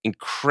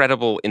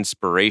incredible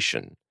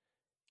inspiration,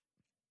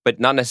 but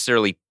not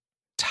necessarily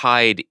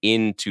tied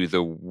into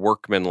the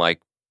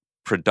workmanlike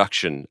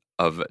production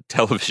of a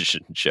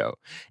television show.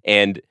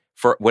 And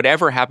for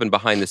whatever happened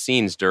behind the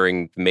scenes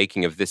during the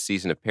making of this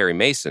season of Perry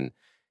Mason,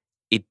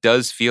 it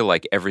does feel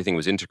like everything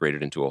was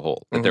integrated into a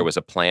whole, that there was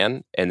a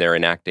plan and they're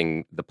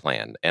enacting the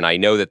plan. And I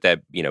know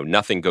that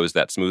nothing goes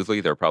that smoothly.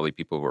 There are probably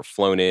people who are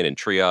flown in and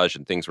triage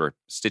and things were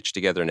stitched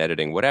together in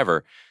editing,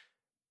 whatever.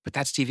 But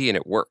that's TV and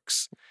it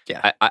works.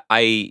 Yeah.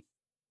 I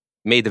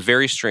made the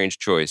very strange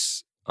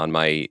choice on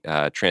my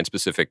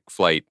Trans-Pacific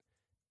flight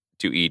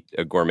to eat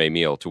a gourmet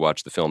meal to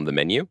watch the film The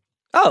Menu.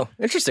 Oh,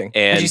 interesting.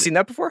 And had you seen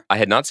that before? I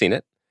had not seen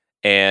it.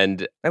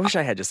 And I wish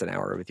I had just an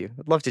hour with you.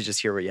 I'd love to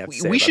just hear what you have to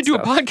say. We should do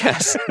stuff. a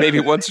podcast maybe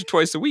once or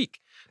twice a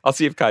week. I'll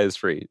see if Kai is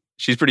free.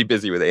 She's pretty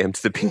busy with AM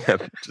to the PM.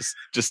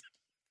 Just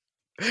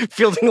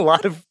fielding a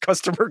lot of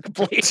customer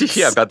complaints.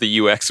 Yeah, about the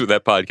UX with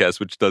that podcast,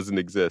 which doesn't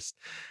exist.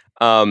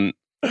 But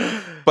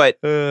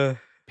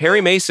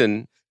Perry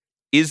Mason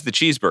is the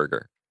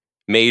cheeseburger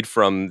made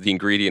from the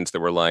ingredients that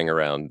were lying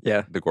around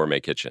the gourmet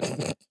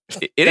kitchen.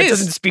 It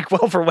doesn't speak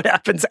well for what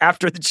happens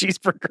after the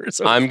cheeseburger.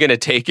 So. I'm going to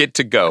take it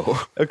to go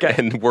okay,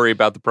 and worry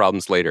about the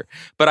problems later.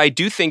 But I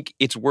do think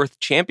it's worth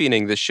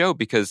championing this show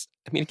because,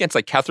 I mean, again, it's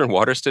like Catherine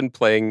Waterston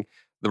playing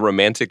the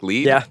romantic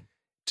lead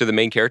to the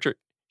main character.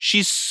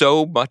 She's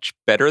so much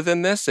better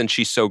than this, and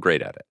she's so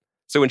great at it.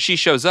 So when she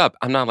shows up,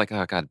 I'm not like,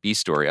 oh, God, B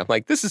story. I'm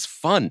like, this is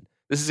fun.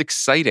 This is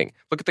exciting.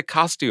 Look at the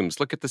costumes.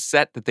 Look at the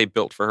set that they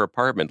built for her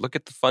apartment. Look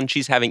at the fun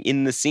she's having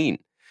in the scene.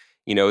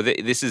 You know,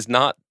 this is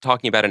not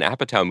talking about an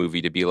Apatow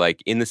movie to be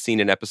like in the scene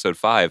in episode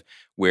 5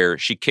 where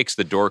she kicks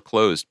the door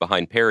closed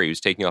behind Perry, who's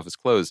taking off his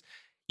clothes.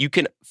 You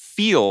can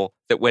feel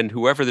that when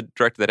whoever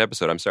directed that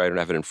episode, I'm sorry, I don't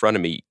have it in front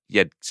of me,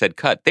 yet said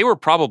cut, they were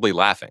probably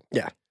laughing.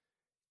 Yeah.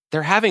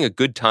 They're having a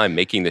good time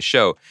making the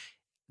show.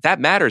 That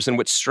matters. And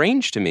what's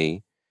strange to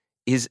me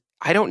is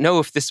I don't know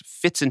if this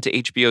fits into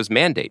HBO's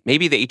mandate.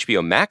 Maybe the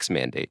HBO Max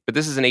mandate, but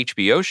this is an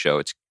HBO show.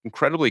 It's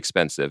incredibly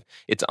expensive.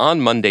 It's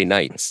on Monday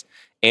nights.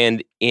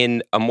 And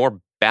in a more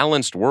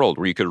balanced world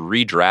where you could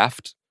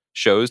redraft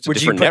shows to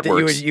different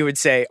networks. You would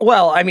say,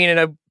 well, I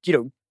mean,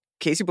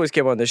 Casey Boys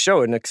came on the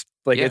show and it's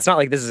not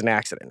like this is an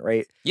accident,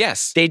 right?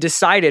 Yes. They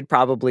decided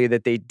probably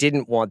that they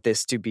didn't want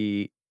this to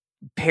be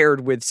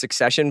paired with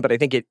Succession, but I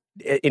think it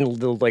in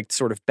the like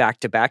sort of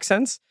back-to-back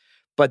sense.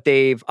 But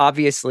they've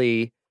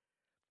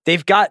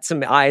got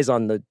some eyes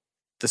on the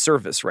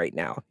service right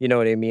now. You know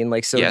what I mean?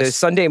 Like, so the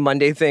Sunday,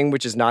 Monday thing,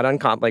 which is not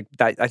uncommon, like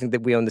that, I think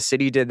that We Own the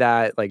City did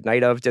that, like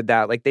Night Of did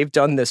that. Like they've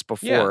done this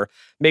before. Yeah.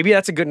 Maybe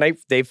that's a good night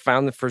they've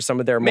found for some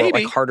of their more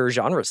like harder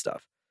genre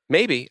stuff.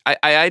 Maybe.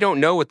 I don't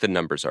know what the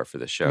numbers are for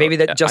this show. Maybe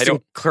that Justin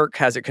Kirk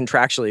has it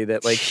contractually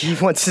that like he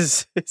wants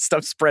his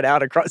stuff spread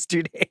out across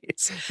 2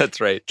 days.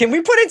 That's right. Can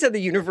we put into the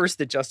universe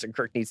that Justin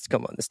Kirk needs to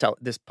come on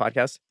this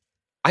podcast?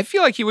 I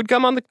feel like he would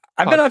come on the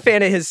I've been a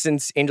fan of his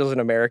since Angels in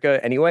America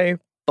anyway,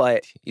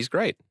 but he's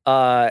great.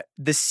 The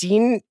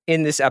scene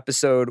in this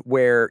episode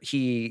where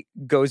he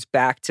goes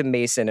back to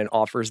Mason and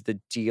offers the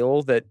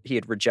deal that he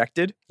had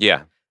rejected.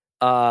 Yeah.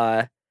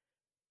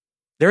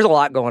 There's a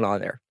lot going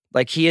on there.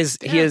 Like he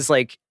is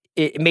like,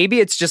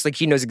 maybe it's just like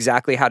he knows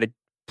exactly how to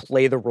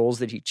play the roles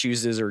that he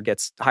chooses or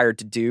gets hired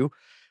to do.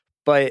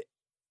 But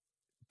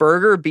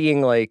Berger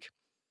being like,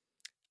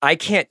 I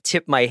can't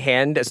tip my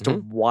hand as to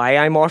why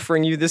I'm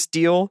offering you this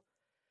deal,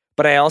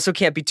 but I also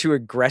can't be too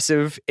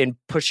aggressive in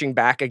pushing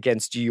back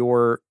against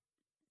your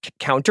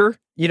counter.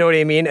 You know what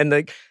I mean? And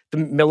the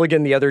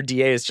Milligan, the other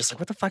DA, is just like,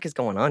 what the fuck is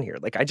going on here?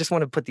 Like, I just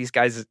want to put these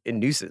guys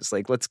in nooses.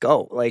 Like, let's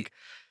go. Like,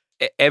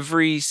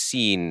 every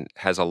scene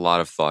has a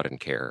lot of thought and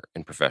care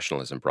and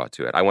professionalism brought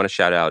to it. I want to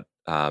shout out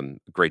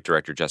great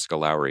director Jessica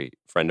Lowry,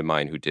 friend of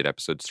mine who did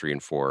episodes 3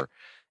 and 4.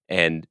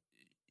 And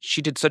she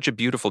did such a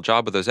beautiful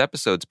job with those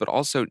episodes, but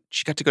also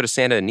she got to go to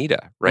Santa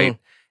Anita, right?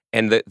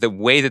 And the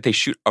way that they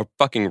shoot a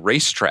fucking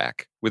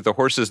racetrack with the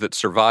horses that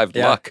survived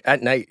luck.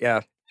 At night, yeah.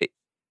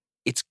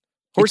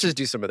 Horses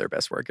do some of their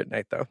best work at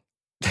night, though.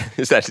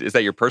 Is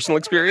that your personal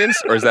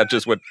experience? Or is that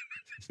just what...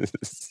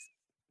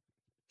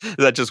 Is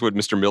that just what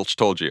Mr. Milch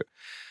told you?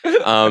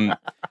 And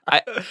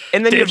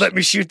then they let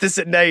me shoot this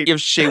at night. You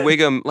have Shea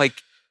Wiggum, like,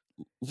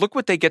 look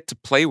what they get to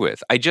play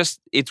with.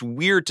 It's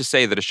weird to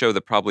say that a show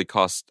that probably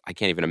cost, I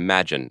can't even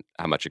imagine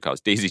how much it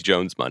cost Daisy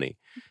Jones money.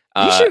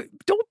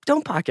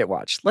 Don't pocket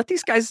watch. Let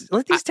these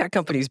tech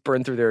companies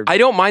burn through their... I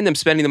don't mind them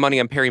spending the money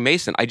on Perry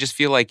Mason. I just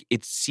feel like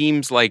it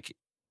seems like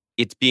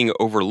it's being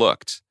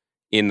overlooked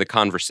in the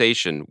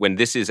conversation when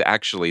this is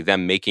actually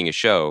them making a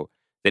show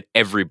that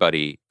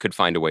everybody could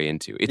find a way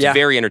into. It's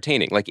very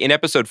entertaining. Like in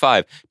episode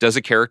 5, does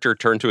a character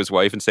turn to his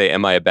wife and say,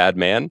 "Am I a bad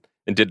man?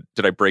 And did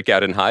I break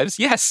out in hives?"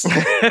 Yes.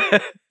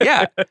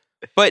 Yeah.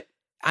 But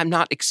I'm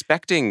not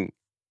expecting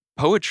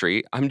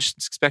poetry. I'm just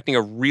expecting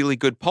a really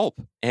good pulp.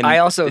 And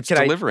it's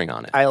delivering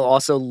on it. I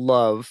also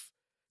love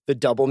the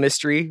double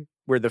mystery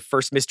where the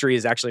first mystery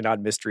is actually not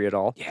a mystery at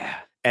all. Yeah.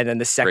 And then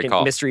the second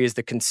mystery is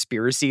the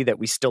conspiracy that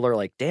we still are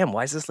like, damn,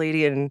 why is this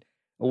lady in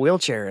a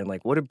wheelchair? And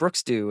like, what did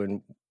Brooks do?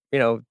 And you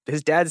know,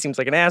 his dad seems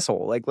like an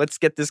asshole. Like, let's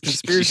get this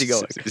conspiracy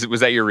going. Was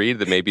that your read,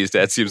 that maybe his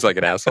dad seems like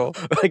an asshole?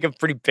 Like a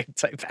pretty big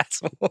type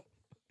asshole.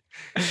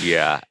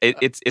 Yeah.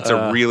 It's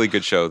a really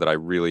good show that I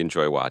really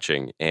enjoy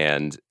watching.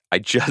 And I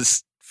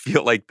just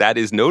feel like that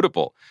is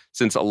notable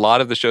since a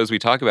lot of the shows we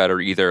talk about are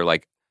either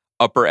like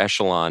upper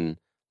echelon,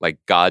 like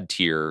God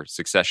tier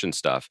Succession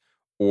stuff,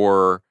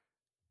 or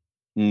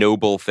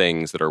noble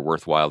things that are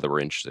worthwhile that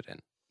we're interested in.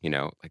 You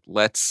know, like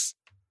let's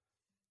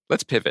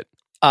pivot.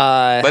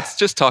 Let's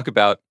just talk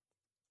about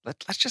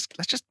let's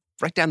just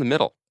right down the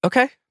middle.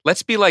 Okay.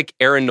 Let's be like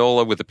Aaron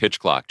Nola with a pitch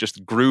clock.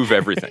 Just groove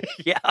everything.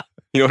 Yeah.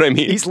 You know what I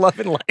mean? He's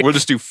loving life. We'll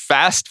just do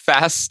fast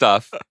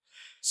stuff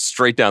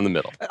straight down the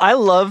middle. I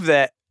love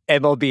that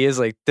MLB is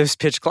like, this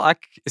pitch clock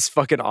is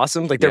fucking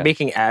awesome. Like they're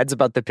making ads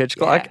about the pitch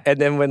clock. And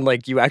then when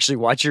like you actually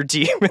watch your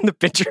team and the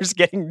pitcher's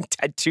getting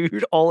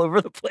tattooed all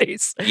over the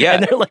place. Yeah.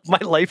 And they're like, my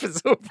life is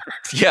over.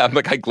 Yeah. I'm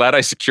like, I'm glad I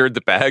secured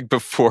the bag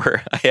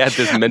before I had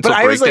this mental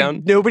breakdown. Was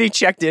like, nobody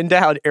checked into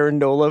how Aaron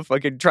Nola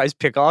fucking tries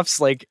pickoffs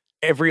like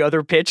every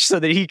other pitch so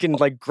that he can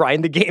like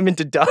grind the game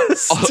into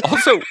dust.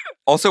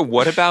 Also,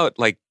 what about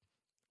like,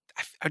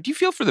 do you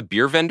feel for the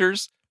beer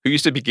vendors who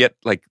used to get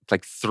like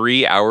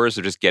 3 hours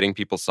of just getting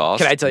people sauce?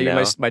 Can I tell you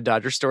my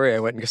Dodger story? I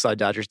went and saw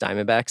Dodgers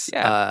Diamondbacks.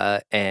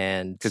 Yeah.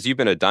 And because you've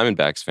been a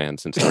Diamondbacks fan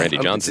since the Randy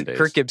Johnson days.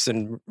 Kirk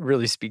Gibson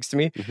really speaks to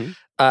me. Mm-hmm.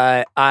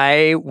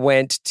 I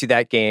went to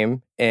that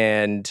game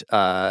and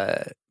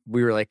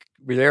we were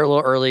there a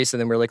little early. So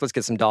then we were like, let's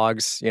get some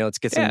dogs, let's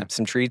get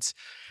some treats.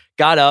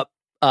 got up.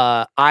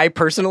 I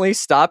personally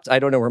stopped. I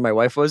don't know where my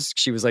wife was.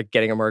 She was like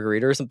getting a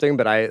margarita or something,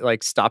 but I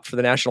like stopped for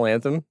the national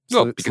anthem.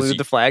 Saluted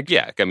the flag.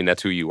 Yeah, I mean,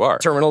 that's who you are.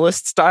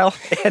 Terminalist style.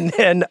 And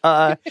then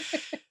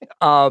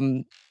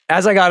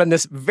as I got in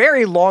this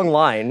very long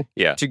line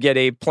to get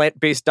a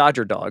plant-based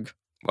Dodger dog.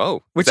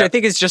 Whoa. Which I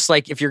think is just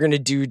like, if you're going to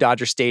do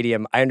Dodger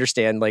Stadium, I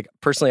understand. Like,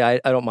 personally,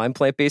 I don't mind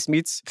plant-based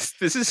meats.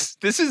 This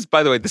is,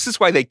 by the way, this is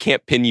why they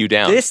can't pin you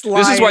down. This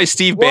is why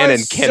Steve Bannon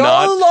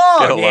cannot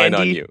get a line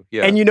on you.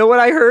 Yeah. And you know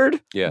what I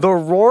heard? Yeah. The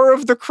roar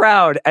of the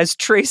crowd as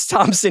Trace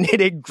Thompson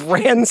hit a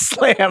grand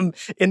slam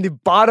in the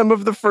bottom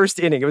of the first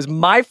inning. It was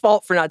my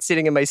fault for not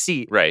sitting in my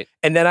seat. Right.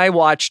 And then I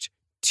watched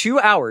 2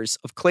 hours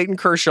of Clayton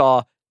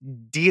Kershaw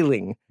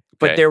dealing,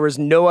 but there was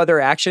no other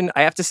action.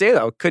 I have to say,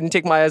 though, couldn't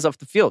take my eyes off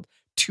the field.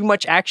 Too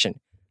much action.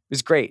 It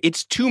was great.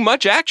 It's too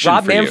much action.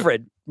 Rob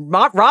Manfred.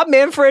 Rob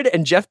Manfred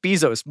and Jeff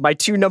Bezos, my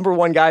 2 number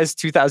 1 guys,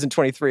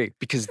 2023.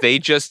 Because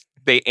they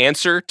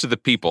answer to the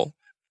people,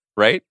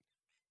 right?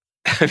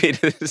 I mean,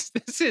 this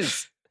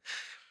is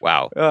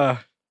wow.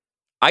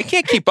 I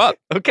can't keep up.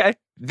 Okay.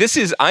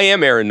 I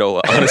am Aaron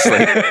Nola, honestly.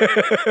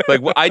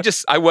 Like,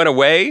 I went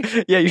away.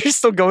 Yeah, you're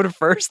still going to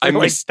first.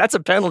 That's a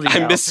penalty.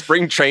 I missed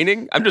spring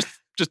training. I'm just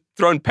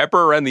throwing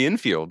pepper around the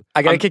infield.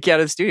 I got to kick you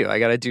out of the studio. I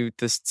got to do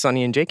this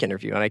Sonny and Jake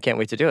interview, and I can't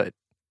wait to do it.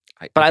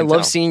 I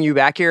love seeing you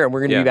back here, and we're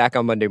going to be back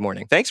on Monday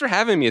morning. Thanks for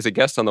having me as a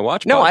guest on the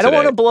Watch Pod. No, I don't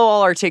want to blow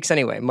all our takes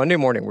anyway. Monday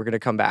morning, we're going to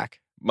come back.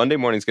 Monday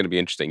morning's going to be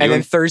interesting. And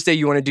then Thursday,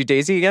 you want to do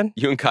Daisy again?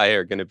 You and Kai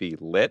are going to be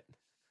lit,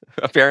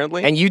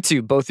 apparently. And you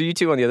two, both of you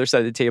two on the other side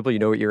of the table, you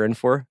know what you're in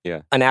for?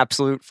 Yeah. An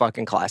absolute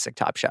fucking classic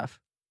Top Chef.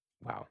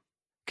 Wow.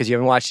 Because you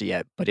haven't watched it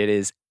yet, but it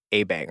is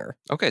a banger.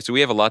 Okay, so we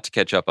have a lot to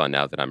catch up on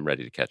now that I'm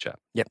ready to catch up.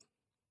 Yep.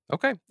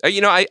 Okay.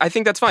 I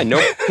think that's fine.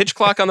 No pitch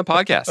clock on the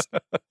podcast.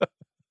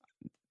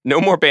 No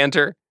more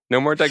banter.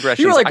 No more digressions.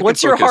 You were like,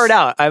 what's your heart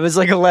out? I was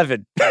like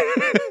 11.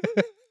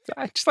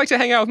 I just like to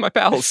hang out with my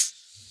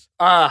pals.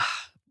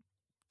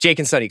 Jake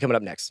and Sonny coming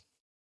up next.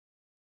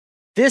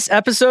 This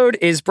episode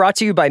is brought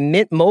to you by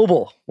Mint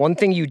Mobile. One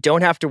thing you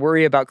don't have to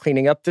worry about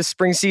cleaning up this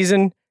spring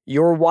season,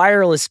 your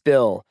wireless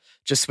bill.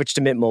 Just switch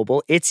to Mint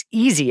Mobile. It's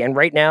easy. And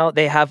right now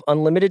they have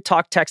unlimited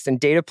talk, text, and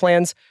data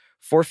plans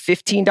for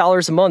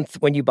 $15 a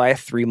month when you buy a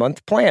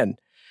 3-month plan.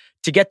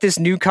 To get this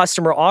new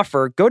customer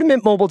offer, go to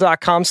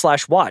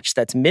mintmobile.com/watch.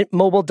 That's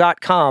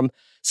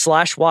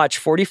mintmobile.com/watch.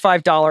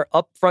 $45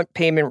 upfront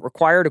payment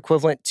required,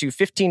 equivalent to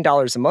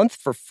 $15 a month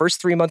for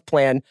first 3-month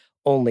plan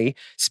only.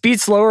 Speed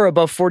slower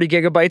above 40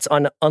 gigabytes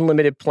on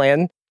unlimited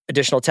plan.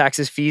 Additional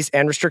taxes, fees,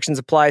 and restrictions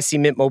apply. See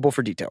Mint Mobile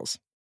for details.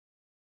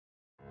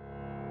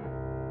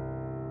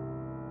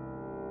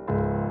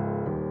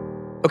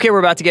 Okay, we're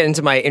about to get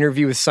into my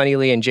interview with Sonny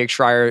Lee and Jake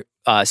Schreier.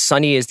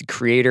 Sonny is the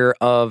creator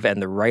of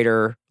and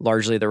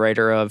largely the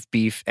writer of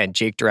Beef, and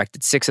Jake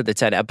directed 6 of the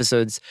 10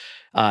 episodes.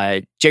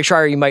 Jake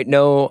Schreier, you might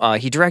know,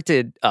 he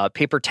directed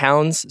Paper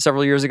Towns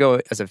several years ago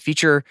as a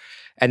feature,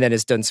 and then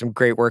has done some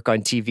great work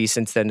on TV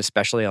since then,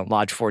 especially on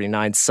Lodge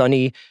 49.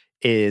 Sonny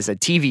is a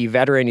TV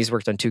veteran. He's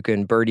worked on Tuca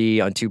and Birdie,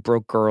 on Two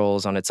Broke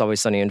Girls, on It's Always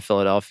Sunny in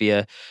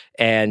Philadelphia.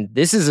 And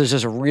this is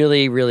just a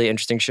really, really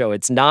interesting show.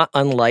 It's not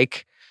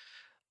unlike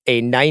a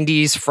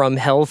 90s from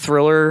hell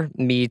thriller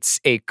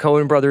meets a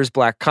Coen Brothers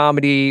black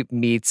comedy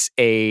meets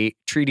a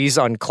treatise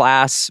on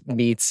class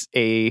meets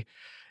a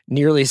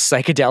nearly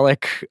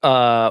psychedelic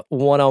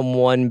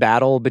one-on-one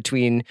battle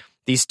between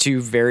these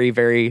two very,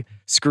 very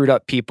screwed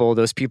up people.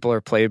 Those people are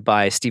played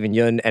by Stephen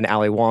Yeun and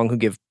Ali Wong, who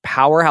give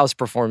powerhouse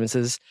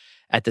performances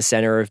at the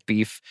center of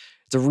Beef.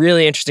 It's a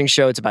really interesting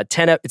show. It's about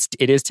 10.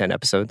 It is 10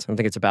 episodes. I don't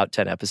think it's about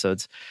 10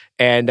 episodes,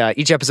 and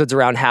each episode's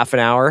around half an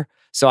hour.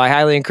 So I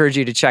highly encourage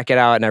you to check it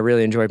out, and I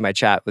really enjoyed my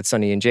chat with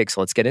Sonny and Jake, so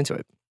let's get into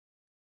it.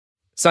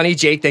 Sonny,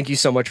 Jake, thank you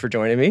so much for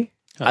joining me.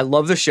 I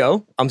love the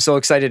show. I'm so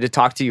excited to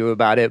talk to you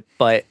about it.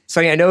 But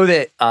Sonny, I know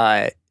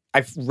that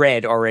I've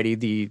read already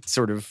the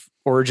sort of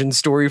origin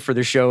story for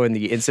the show and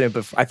the incident,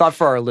 but I thought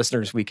for our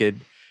listeners we could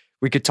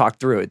talk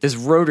through it. This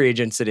road rage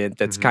incident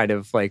that's kind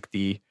of like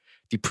the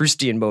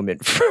Proustian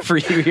moment for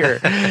you here.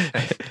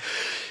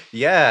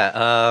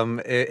 Yeah,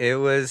 it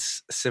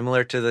was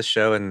similar to the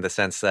show in the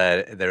sense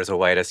that there was a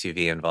white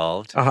SUV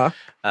involved. It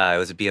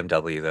was a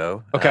BMW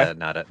though,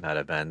 not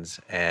a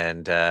Benz.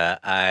 And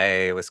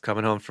I was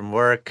coming home from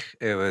work.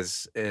 It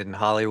was in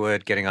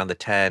Hollywood, getting on the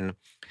 10,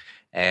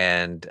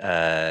 and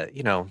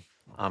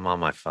I'm on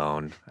my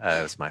phone.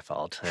 It was my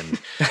fault.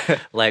 And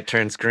light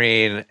turns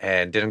green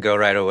and didn't go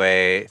right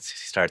away. He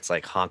starts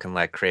like honking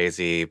like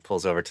crazy,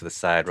 pulls over to the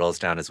side, rolls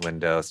down his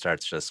window,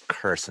 starts just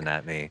cursing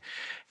at me,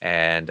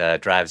 and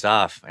drives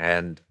off.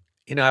 And,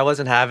 I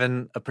wasn't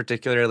having a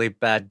particularly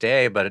bad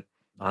day, but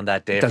on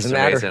that day, for some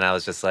reason, I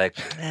was just like,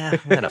 I'm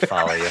going to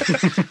follow you.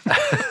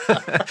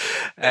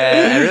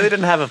 And I really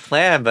didn't have a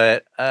plan,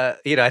 but,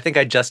 I think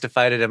I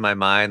justified it in my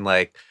mind,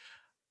 like,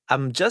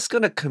 I'm just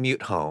going to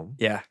commute home.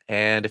 Yeah.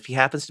 And if he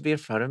happens to be in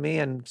front of me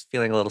and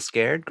feeling a little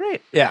scared,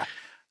 great. Yeah.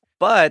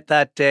 But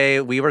that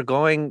day we were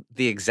going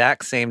the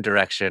exact same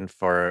direction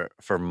for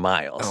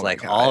miles,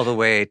 all the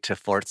way to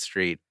 4th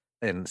Street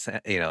in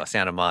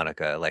Santa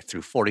Monica, like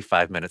through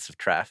 45 minutes of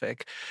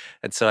traffic.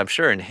 And so I'm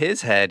sure in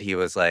his head, he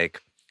was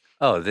like,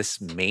 oh, this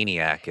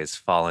maniac is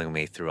following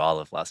me through all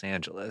of Los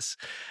Angeles.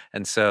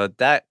 And so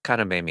that kind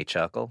of made me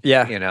chuckle.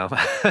 Yeah.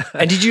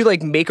 And did you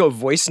like make a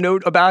voice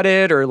note about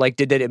it, or like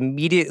did it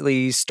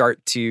immediately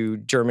start to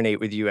germinate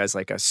with you as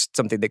like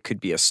something that could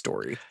be a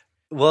story?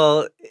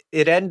 Well,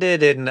 it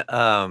ended in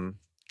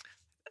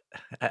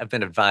I've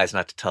been advised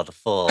not to tell the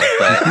full,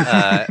 but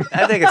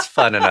I think it's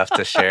fun enough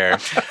to share.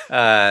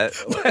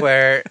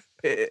 Where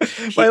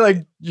by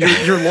like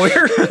your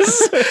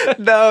lawyers?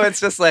 No, it's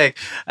just like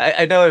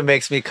I know it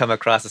makes me come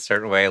across a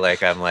certain way.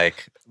 Like I'm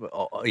like,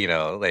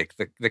 like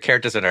the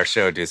characters in our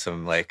show do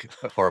some like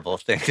horrible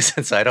things,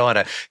 and so I don't want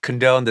to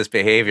condone this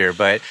behavior.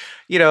 But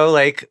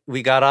like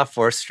we got off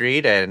 4th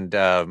Street,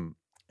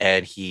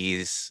 and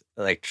he's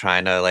like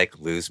trying to like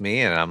lose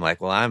me, and I'm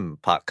like, well, I'm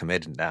pot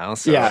committed now.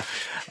 So, yeah.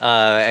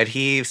 And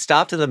he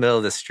stopped in the middle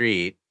of the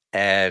street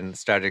and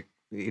started,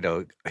 he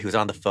was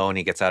on the phone.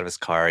 He gets out of his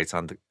car. He's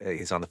on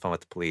the phone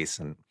with the police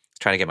and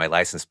trying to get my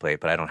license plate,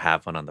 but I don't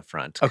have one on the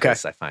front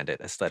because I find it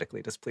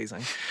aesthetically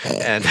displeasing.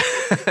 And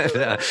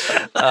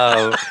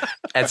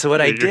and so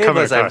what I did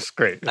was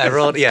I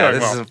rolled. Yeah,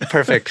 this is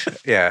perfect.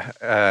 Yeah,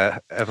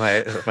 am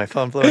my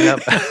phone blowing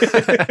up? Is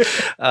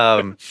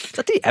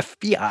that the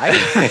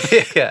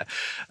FBI? Yeah.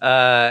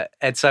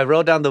 And so I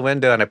rolled down the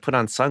window and I put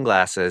on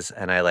sunglasses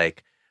and I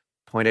like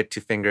pointed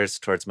 2 fingers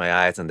towards my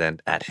eyes and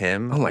then at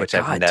him, which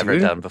I've never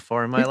done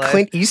before in my life.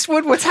 Clint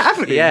Eastwood? What's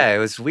happening? Yeah, it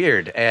was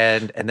weird.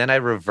 And then I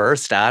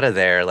reversed out of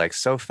there like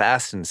so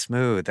fast and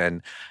smooth.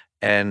 And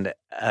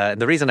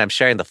the reason I'm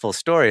sharing the full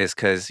story is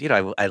because,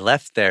 I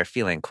left there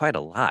feeling quite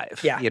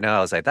alive. Yeah. I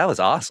was like, that was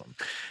awesome.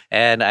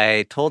 And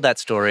I told that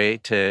story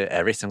to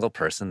every single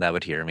person that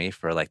would hear me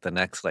for like the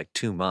next like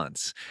 2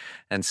 months.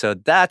 And so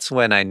that's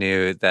when I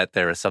knew that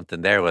there was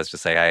something there. Was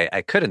just like,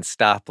 I couldn't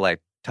stop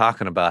like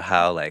talking about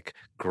how like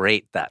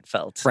great that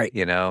felt. Right.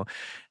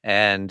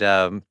 And,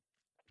 a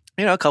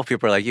couple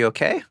people are like, you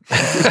okay?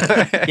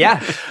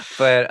 Yeah.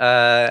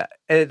 But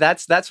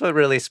that's what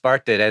really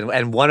sparked it.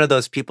 And one of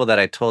those people that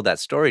I told that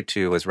story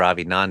to was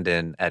Ravi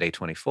Nandan at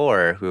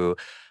A24, who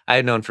I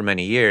had known for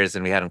many years,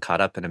 and we hadn't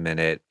caught up in a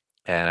minute.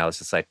 And I was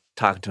just like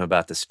talking to him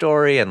about the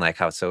story and like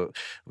how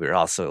we were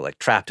also like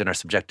trapped in our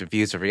subjective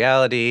views of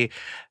reality.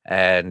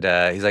 And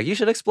he's like, you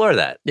should explore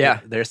that. Yeah.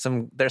 There's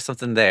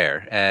something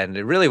there. And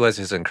it really was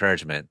his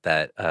encouragement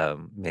that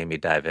made me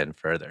dive in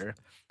further.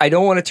 I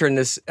don't want to turn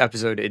this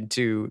episode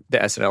into the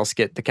SNL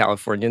skit, The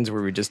Californians,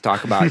 where we just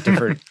talk about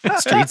different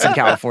streets in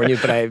California,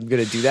 but I'm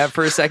going to do that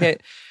for a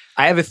second.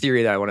 I have a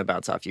theory that I want to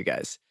bounce off you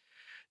guys.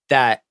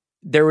 That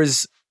there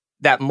was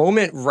that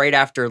moment right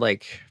after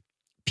like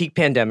peak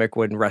pandemic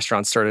when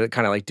restaurants started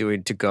kind of like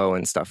doing to go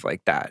and stuff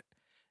like that.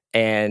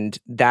 And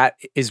that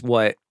is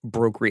what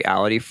broke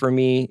reality for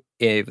me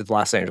with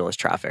Los Angeles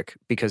traffic,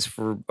 because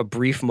for a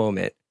brief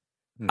moment,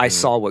 I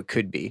saw what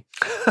could be.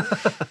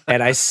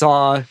 And I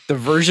saw the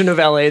version of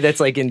LA that's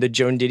like in the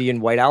Joan Didion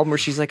White Album where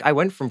she's like, I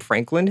went from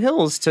Franklin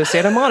Hills to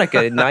Santa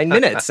Monica in 9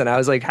 minutes. And I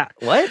was like,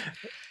 what?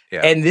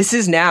 Yeah. And this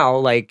is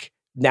now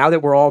that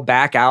we're all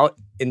back out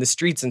in the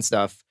streets and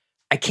stuff,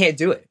 I can't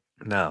do it.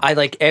 No. I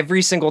like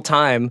every single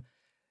time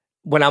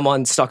when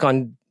I'm stuck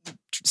on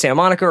Santa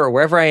Monica or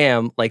wherever I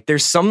am, like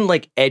there's some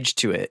like edge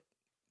to it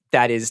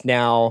that is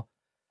now,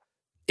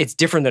 it's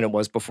different than it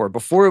was before.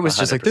 Before it was 100%.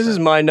 Just like, this is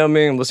mind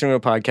numbing. I'm listening to a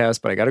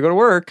podcast, but I got to go to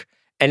work.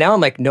 And now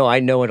I'm like, no, I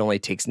know it only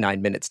takes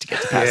 9 minutes to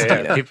get to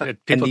Pasadena.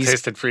 People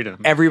tasted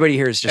freedom. Everybody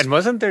here is just. And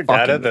wasn't there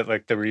data that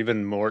like there were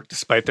even more,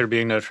 despite there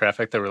being no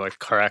traffic, there were like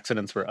car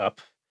accidents were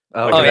up?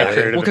 Yeah.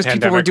 Well, because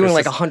people were doing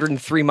like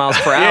 103 miles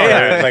per hour.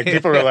 Yeah. Like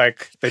people were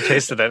like, they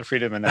tasted that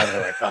freedom and now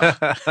they're like,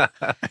 oh.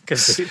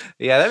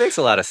 Yeah, that makes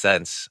a lot of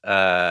sense.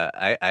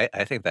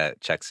 I think that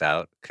checks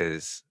out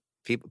because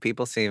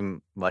people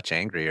seem much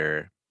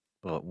angrier,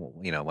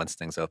 once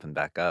things open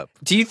back up.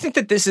 Do you think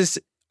that this is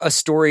a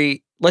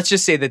story? Let's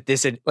just say that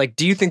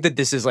do you think that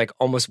this is like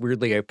almost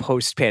weirdly a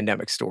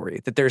post-pandemic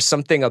story? That there's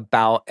something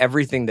about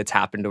everything that's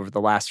happened over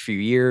the last few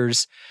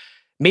years,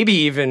 maybe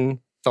even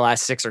the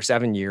last 6 or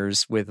 7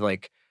 years, with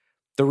like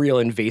the real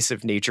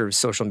invasive nature of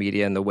social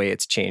media and the way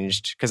it's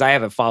changed? Because I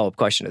have a follow-up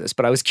question to this,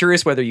 but I was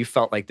curious whether you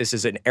felt like this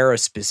is an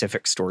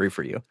era-specific story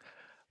for you.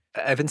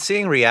 I've been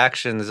seeing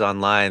reactions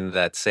online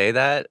that say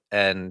that,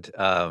 and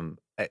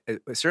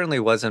it certainly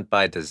wasn't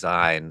by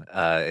design,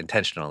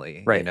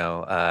 intentionally,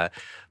 right.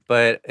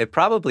 But it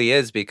probably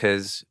is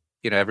because,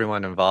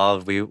 everyone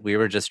involved, we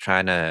were just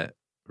trying to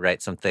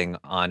write something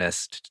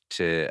honest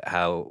to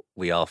how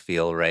we all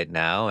feel right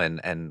now.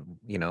 And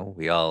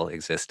we all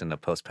exist in a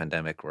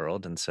post-pandemic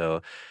world. And so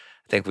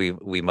I think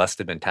we must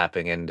have been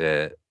tapping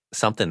into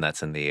something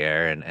that's in the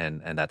air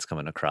and that's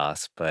coming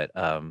across. But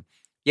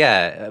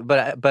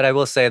but I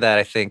will say that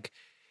I think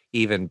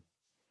even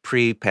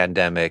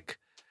pre-pandemic,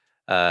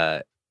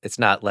 it's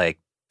not like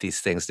these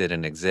things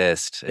didn't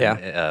exist.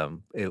 Yeah.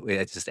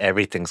 It's just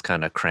everything's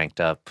kind of cranked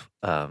up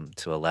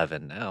to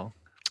 11 now.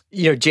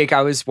 Jake,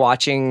 I was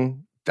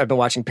watching I've been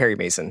watching Perry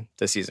Mason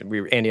this season.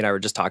 Andy and I were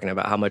just talking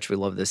about how much we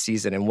love this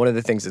season. And one of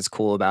the things that's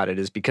cool about it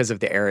is because of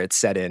the era it's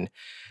set in,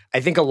 I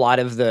think a lot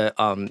of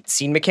the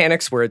scene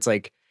mechanics where it's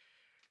like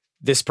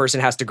this person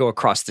has to go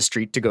across the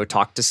street to go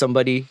talk to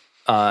somebody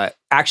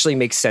actually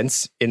makes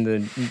sense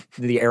in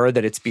the era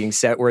that it's being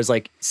set. Whereas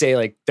like, say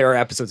like there are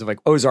episodes of like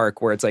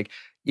Ozark where it's like,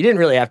 you didn't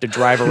really have to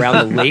drive around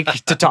the lake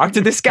to talk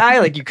to this guy.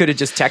 Like you could have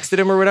just texted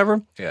him or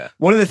whatever. Yeah.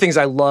 One of the things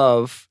I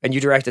love, and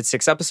you directed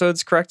 6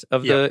 episodes, correct,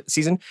 of the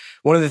season?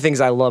 One of the things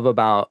I love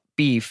about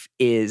Beef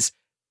is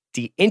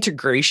the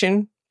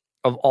integration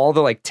of all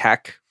the like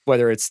tech,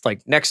 whether it's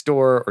like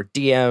Nextdoor or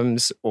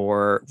DMs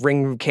or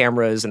Ring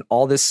cameras and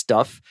all this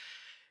stuff.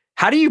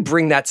 How do you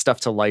bring that stuff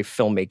to life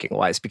filmmaking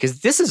wise?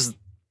 Because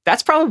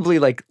that's probably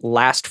like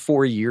last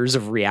 4 years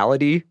of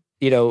reality,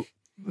 you know,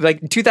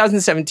 like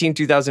 2017,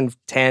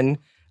 2010.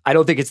 I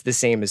don't think it's the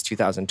same as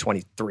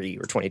 2023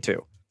 or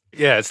 22.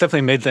 Yeah, it's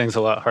definitely made things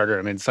a lot harder.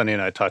 I mean, Sonny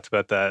and I talked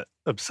about that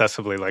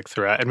obsessively like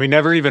throughout. And we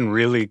never even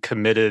really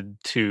committed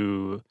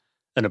to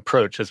an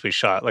approach as we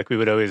shot. Like we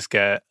would always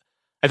get,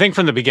 I think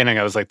from the beginning,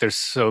 I was like, there's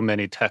so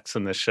many texts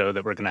in this show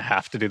that we're going to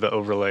have to do the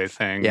overlay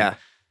thing. Yeah.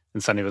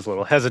 And Sonny was a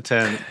little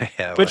hesitant.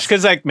 Yeah, which,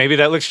 because like maybe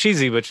that looks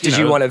cheesy, but Did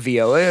you want to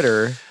VO it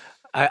or?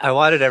 I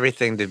wanted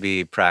everything to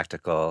be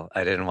practical.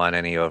 I didn't want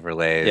any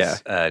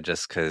overlays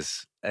just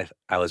because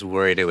I was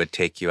worried it would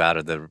take you out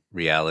of the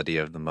reality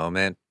of the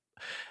moment.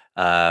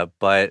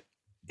 But,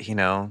 you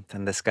know,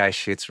 then this guy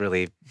shoots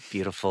really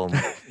beautiful,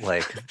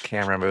 like,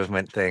 camera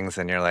movement things,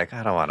 and you're like,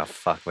 I don't want to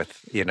fuck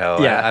with, you know,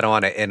 I don't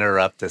want to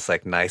interrupt this,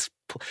 like, nice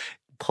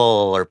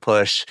pull or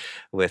push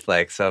with,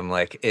 like, some,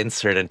 like,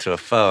 insert into a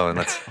phone.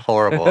 That's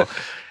horrible.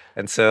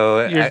 And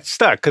so you're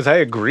stuck because I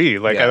agree.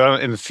 Like I don't,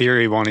 in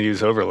theory, want to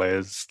use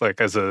overlays. Like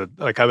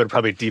I would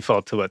probably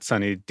default to what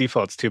Sonny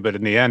defaults to. But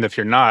in the end, if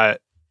you're not,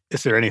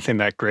 is there anything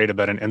that great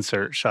about an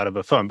insert shot of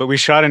a phone? But we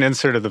shot an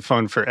insert of the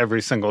phone for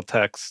every single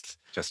text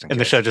in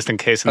the show, just in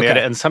case in the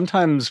edit. And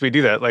sometimes we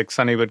do that. Like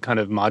Sonny would kind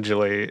of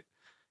modulate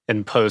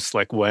in post,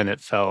 like when it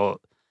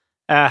felt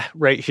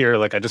right here.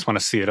 Like I just want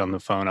to see it on the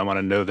phone. I want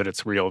to know that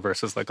it's real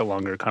versus like a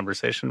longer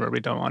conversation where we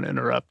don't want to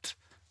interrupt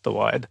the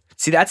wide.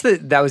 See, that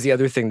was the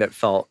other thing that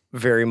felt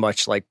very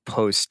much like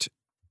post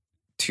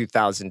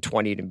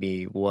 2020 to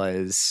me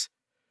was,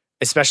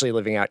 especially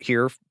living out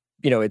here,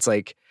 you know, it's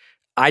like,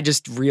 I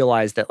just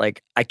realized that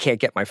like, I can't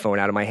get my phone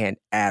out of my hand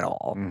at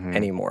all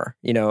anymore,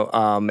 you know?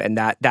 And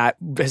that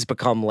has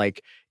become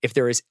like, if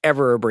there is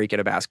ever a break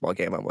in a basketball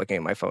game, I'm looking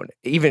at my phone,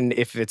 even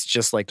if it's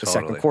just like the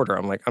second quarter,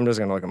 I'm like, I'm just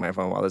going to look at my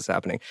phone while this is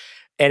happening.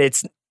 And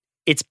it's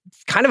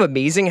kind of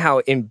amazing how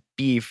in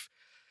Beef,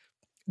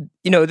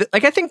 you know,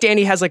 like I think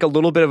Danny has like a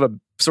little bit of a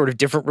sort of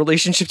different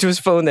relationship to his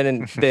phone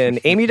than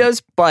Amy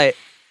does. But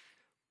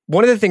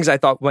one of the things I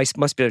thought must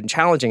have been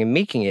challenging in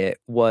making it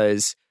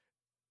was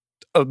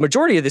a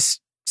majority of this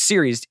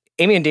series,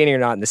 Amy and Danny are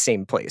not in the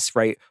same place,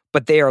 right?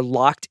 But they are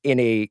locked in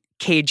a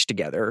cage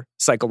together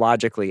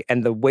psychologically.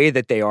 And the way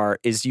that they are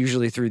is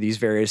usually through these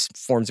various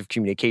forms of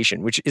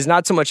communication, which is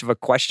not so much of a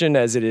question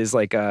as it is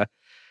like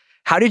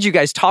how did you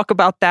guys talk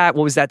about that?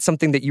 Was that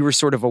something that you were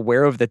sort of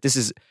aware of, that this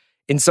is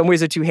in some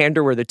ways a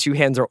two-hander where the two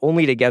hands are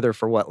only together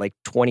for what, like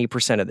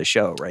 20% of the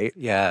show, right?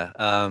 Yeah.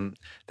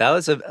 That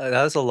was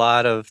a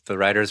lot of the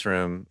writer's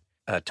room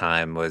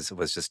time was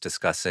just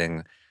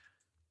discussing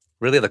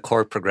really the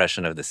chord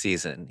progression of the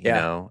season, you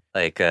know?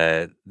 Like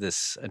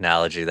this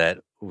analogy that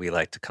we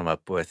like to come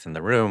up with in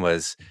the room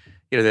was,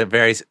 you know,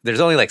 there's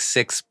only like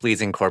 6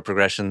 pleasing chord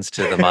progressions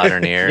to the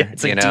modern ear.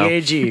 It's like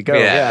DAG, go.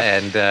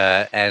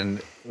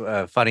 And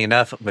funny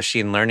enough,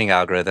 machine learning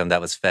algorithm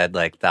that was fed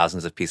like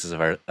thousands of pieces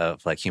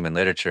of like human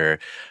literature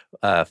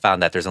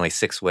found that there's only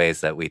 6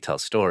 ways that we tell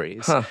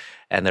stories.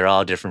 And they're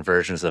all different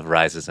versions of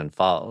rises and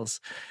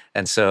falls.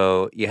 And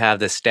so you have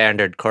this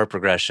standard chord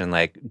progression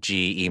like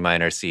G, E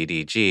minor, C,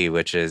 D, G,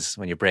 which is,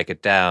 when you break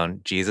it down,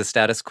 G is a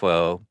status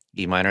quo,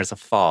 E minor is a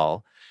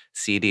fall,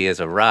 C, D is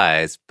a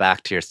rise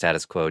back to your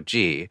status quo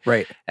G.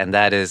 Right. And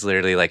that is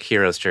literally like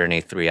Hero's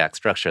Journey 3-act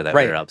structure that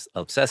we're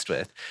obsessed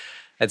with.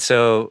 And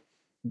so,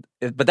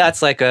 but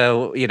that's like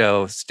a, you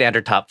know,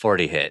 standard top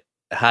 40 hit.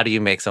 How do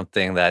you make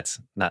something that's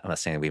I'm not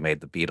saying we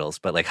made the Beatles,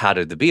 but like, how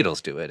did the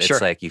Beatles do it?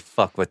 It's like you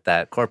fuck with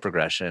that chord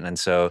progression. And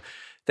so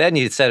then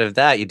instead of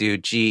that, you do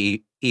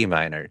G, E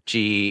minor,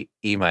 G,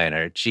 E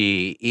minor,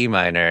 G, E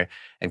minor,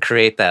 and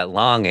create that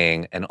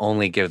longing and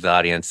only give the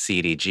audience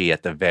C, D, G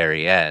at the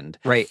very end.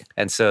 Right.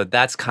 And so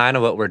that's kind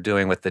of what we're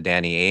doing with the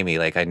Danny Amy.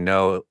 Like, I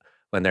know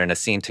when they're in a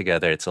scene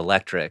together, it's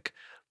electric,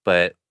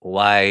 but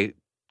why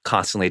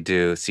constantly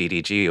do C,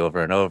 D, G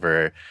over and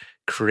over?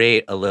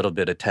 Create a little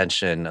bit of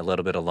tension, a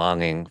little bit of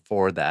longing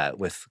for that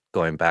with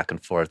going back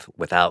and forth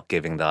without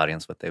giving the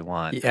audience what they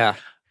want. Yeah.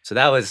 So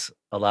that was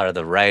a lot of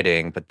the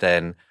writing, but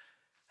then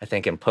I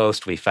think in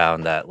post we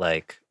found that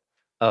like,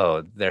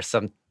 oh, there's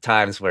some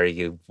times where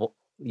you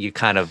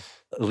kind of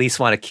at least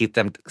want to keep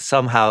them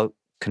somehow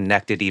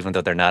connected even though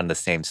they're not in the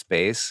same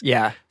space.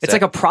 Yeah. It's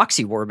like a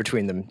proxy war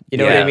between them. You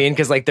know what I mean?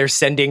 Because like they're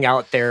sending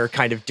out their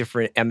kind of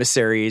different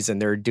emissaries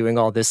and they're doing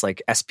all this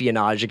like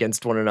espionage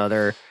against one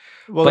another.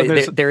 Well,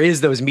 but there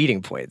is those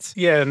meeting points.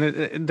 Yeah,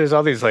 and there's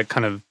all these like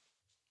kind of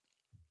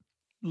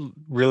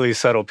really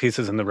subtle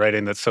pieces in the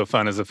writing that's so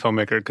fun as a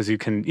filmmaker, because you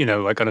can,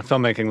 like on a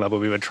filmmaking level,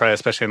 we would try,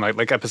 especially in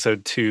like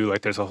episode 2,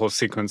 like there's a whole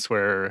sequence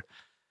where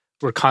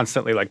we're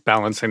constantly like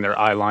balancing their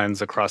eye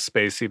lines across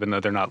space, even though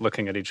they're not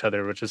looking at each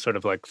other, which is sort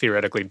of like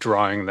theoretically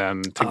drawing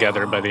them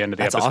together by the end of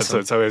the episode. Awesome. So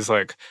it's always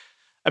like,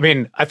 I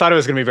mean, I thought it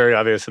was going to be very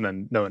obvious, and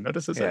then no one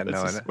notices it.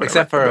 No one,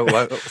 except for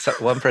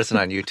one person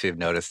on YouTube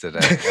noticed it.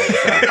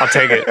 I'll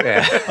take it.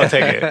 Yeah, I'll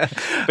take it.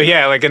 But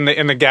yeah, like in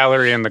the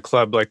gallery and the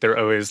club, like they're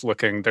always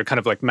looking. They're kind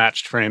of like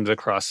matched frames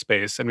across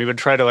space, and we would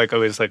try to like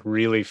always like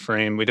really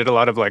frame. We did a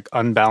lot of like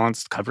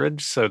unbalanced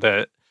coverage, so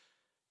that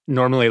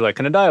normally, like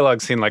in a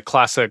dialogue scene, like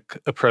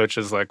classic approach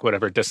is like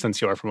whatever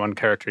distance you are from one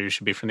character, you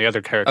should be from the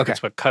other character. Okay.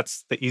 It's what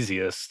cuts the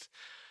easiest.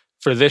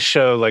 For this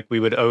show, like we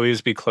would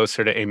always be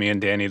closer to Amy and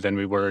Danny than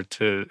we were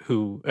to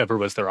whoever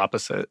was their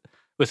opposite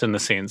within the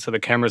scene. So the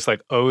camera's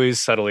like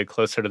always subtly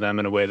closer to them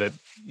in a way that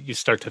you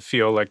start to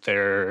feel like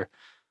they're,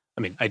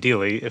 I mean,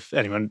 ideally, if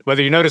anyone,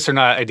 whether you notice or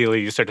not,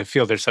 ideally you start to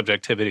feel their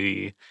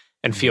subjectivity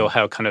and feel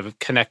how kind of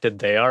connected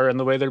they are in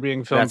the way they're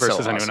being filmed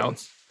versus anyone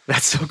else.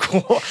 That's so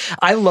cool.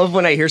 I love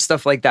when I hear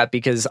stuff like that,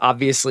 because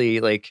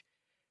obviously, like,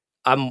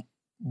 I'm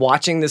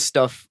watching this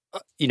stuff,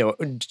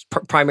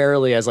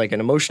 primarily as like an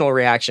emotional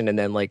reaction, and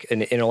then like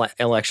an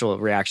intellectual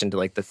reaction to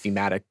like the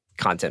thematic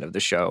content of the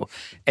show.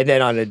 And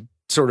then on a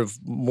sort of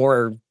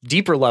more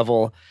deeper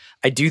level,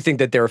 I do think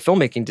that there are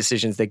filmmaking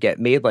decisions that get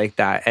made like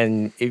that.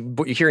 And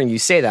hearing you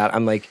say that,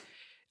 I'm like,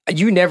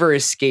 you never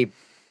escape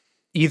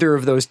either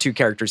of those two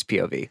characters'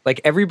 POV.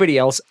 Like everybody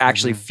else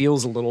actually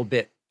feels a little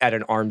bit at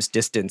an arm's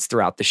distance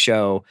throughout the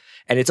show.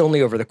 And it's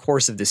only over the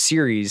course of the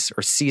series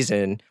or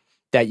season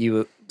that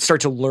you start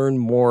to learn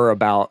more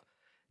about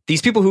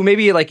these people who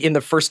maybe like in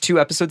the first 2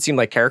 episodes seem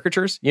like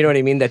caricatures, you know what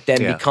I mean? That then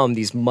become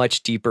these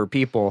much deeper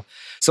people.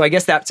 So I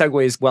guess that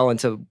segues well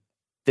into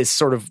this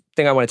sort of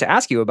thing I wanted to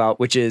ask you about,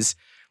 which is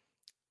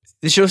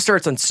the show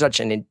starts on such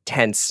an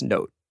intense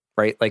note,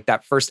 right? Like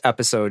that first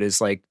episode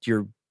is like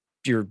your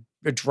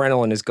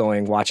adrenaline is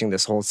going watching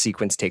this whole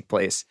sequence take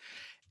place.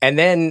 And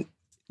then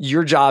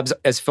your jobs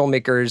as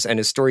filmmakers and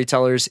as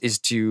storytellers is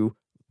to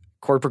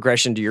chord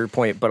progression, to your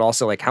point, but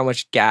also like how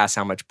much gas,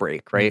 how much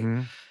brake, right?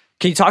 Mm-hmm.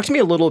 Can you talk to me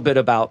a little bit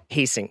about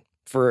pacing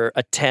for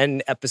a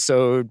 10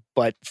 episode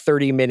but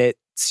 30-minute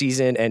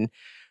season, and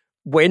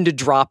when to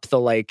drop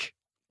the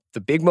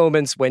big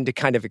moments, when to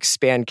kind of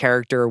expand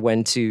character,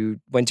 when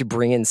to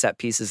bring in set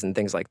pieces and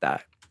things like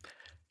that?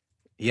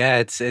 Yeah,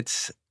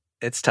 it's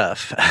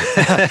tough,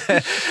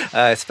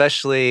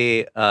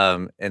 especially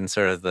in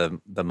sort of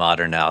the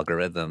modern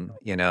algorithm.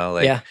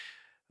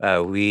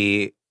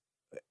 When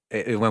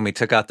we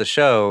took out the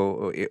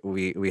show,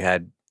 we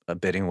had a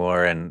bidding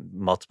war and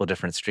multiple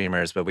different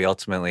streamers, but we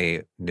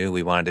ultimately knew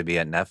we wanted to be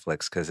at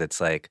Netflix because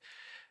it's like,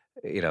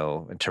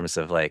 in terms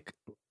of like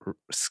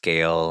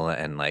scale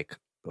and like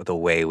the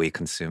way we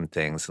consume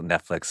things,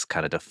 Netflix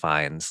kind of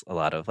defines a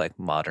lot of like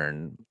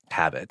modern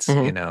habits,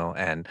 and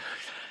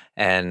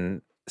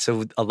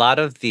so a lot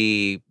of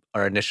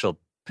our initial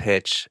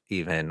pitch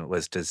even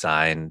was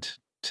designed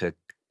to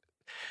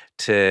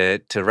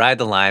ride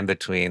the line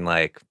between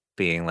like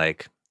being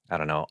like, I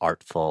don't know,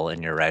 artful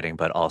in your writing,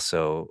 but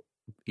also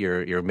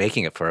you're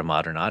making it for a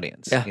modern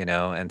audience,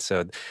 And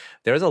so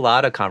there's a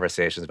lot of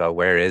conversations about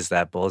where is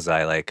that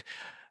bullseye? Like,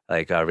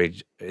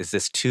 is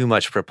this too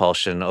much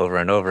propulsion over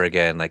and over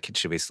again? Like,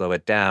 should we slow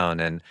it down?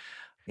 And,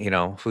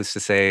 who's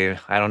to say,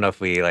 I don't know if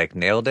we like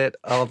nailed it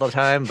all the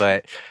time,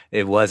 but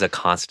it was a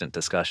constant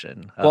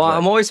discussion. Well,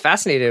 I'm always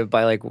fascinated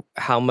by like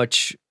how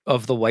much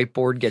of the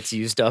whiteboard gets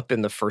used up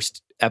in the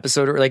first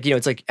episode, or like,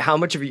 it's like how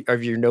much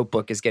of your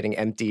notebook is getting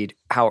emptied,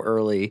 how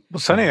early. Well,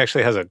 Sonny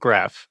actually has a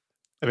graph.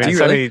 I mean,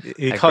 Sonny,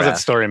 he calls it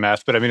story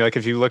math, but I mean, like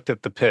if you looked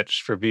at the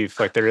pitch for Beef,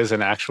 like there is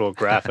an actual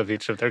graph of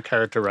each of their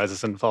character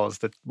rises and falls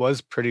that was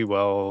pretty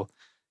well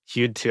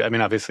hewed to. I mean,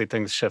 obviously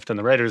things shift in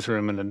the writer's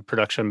room and in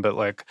production, but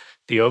like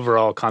the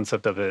overall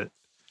concept of it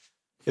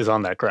is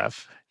on that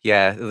graph.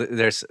 Yeah,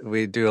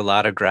 we do a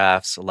lot of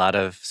graphs, a lot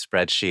of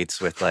spreadsheets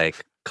with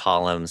like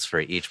columns for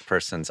each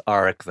person's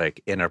arc,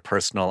 like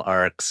interpersonal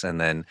arcs, and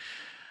then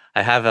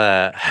I have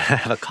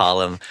a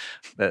column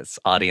that's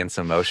audience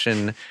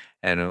emotion.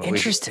 And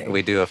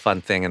we do a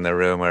fun thing in the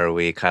room where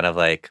we kind of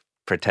like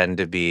pretend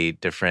to be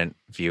different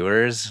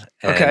viewers.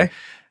 And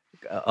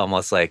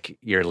almost like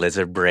your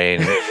lizard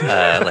brain,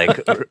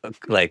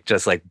 like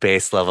just like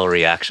base level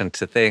reaction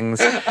to things.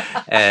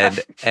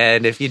 And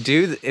if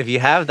you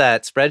have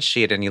that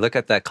spreadsheet and you look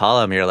at that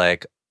column, you're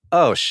like,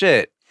 oh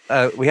shit,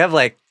 we have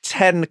like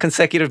 10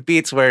 consecutive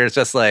beats where it's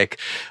just like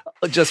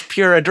just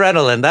pure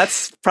adrenaline.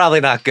 That's probably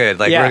not good.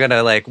 Like we're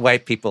gonna like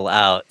wipe people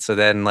out. So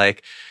then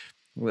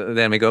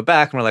we go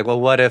back and we're like, well,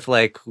 what if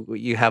like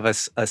you have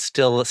a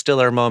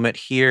stiller moment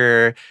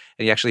here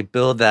and you actually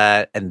build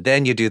that and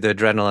then you do the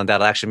adrenaline,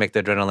 that'll actually make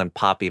the adrenaline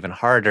pop even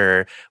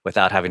harder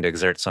without having to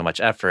exert so much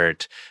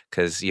effort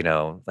because,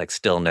 like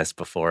stillness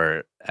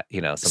before,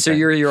 something. So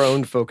you're your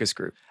own focus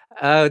group.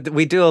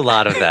 We do a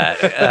lot of that.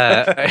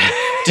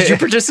 Did you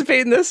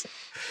participate in this?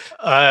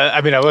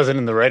 I mean, I wasn't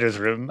in the writer's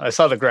room. I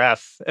saw the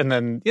graph. And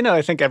then,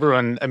 I think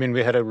everyone,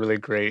 we had a really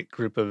great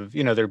group of,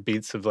 their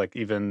beats of like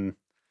even,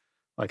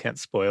 I can't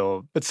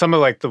spoil, but some of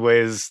like the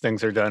ways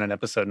things are done in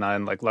episode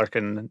 9, like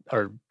Larkin,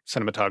 our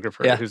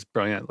cinematographer, who's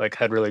brilliant, like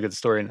had really good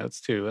story notes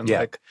too. And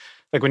like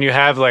when you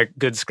have like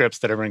good scripts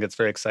that everyone gets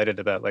very excited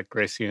about, like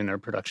Grace Yoon, our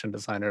production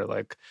designer,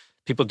 like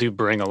people do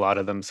bring a lot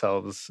of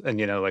themselves. And,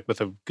 like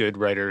with a good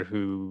writer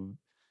who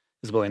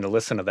is willing to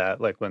listen to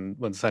that, like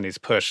when Sonny's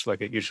pushed,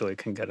 like it usually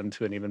can get him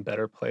to an even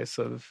better place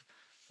of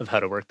how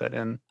to work that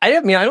in. I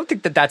don't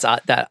think that's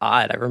that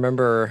odd. I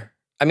remember,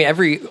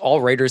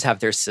 all writers have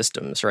their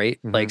systems, right?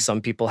 Mm-hmm. Like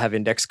some people have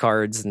index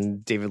cards,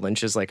 and David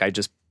Lynch is like, I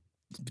just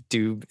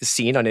do a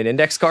scene on an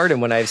index card,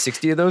 and when I have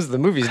 60 of those, the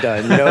movie's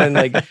done, and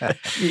like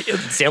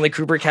Stanley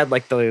Kubrick had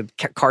like the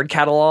card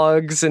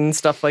catalogs and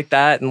stuff like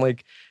that. And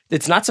like,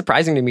 it's not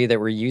surprising to me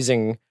that we're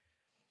using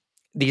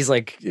these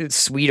like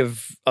suite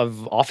of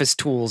office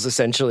tools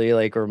essentially,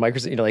 like, or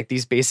Microsoft, like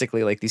these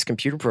basically like these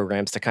computer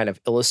programs to kind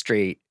of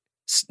illustrate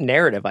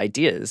narrative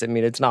ideas. I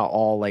mean, it's not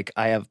all like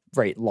I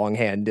write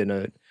longhand in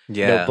a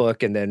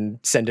notebook and then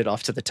send it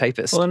off to the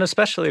typist. Well, and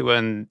especially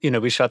when,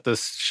 we shot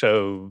this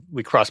show,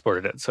 we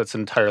cross-bordered it. So it's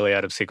entirely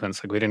out of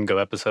sequence. Like we didn't go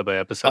episode by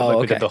episode.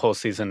 We did the whole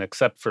season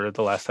except for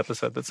the last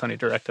episode that Sonny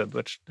directed,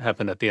 which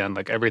happened at the end.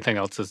 Like everything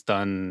else is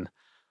done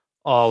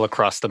all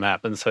across the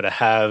map. And so to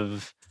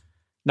have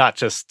not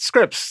just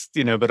scripts,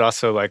 but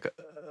also like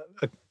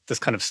this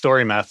kind of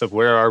story math of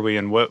where are we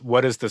and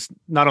what is this,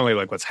 not only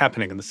like what's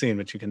happening in the scene,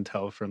 which you can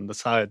tell from the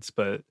sides,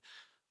 but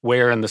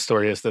where in the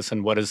story is this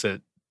and what is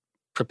it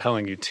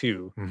propelling you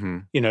to,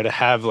 to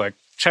have like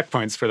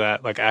checkpoints for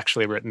that, like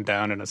actually written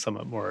down in a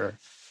somewhat more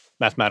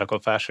mathematical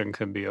fashion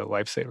can be a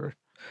lifesaver.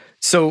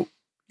 So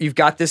you've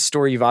got this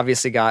story, you've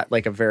obviously got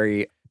like a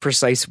very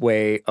precise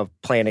way of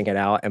planning it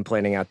out and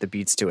planning out the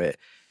beats to it.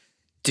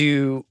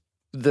 Do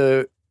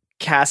the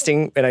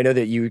casting, and I know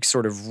that you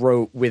sort of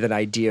wrote with an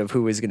idea of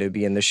who was going to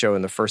be in the show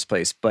in the first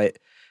place, but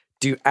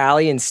do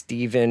Allie and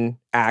Steven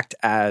act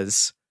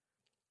as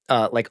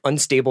like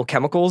unstable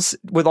chemicals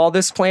with all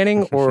this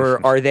planning,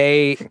 or are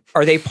they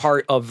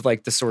part of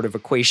like the sort of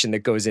equation that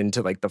goes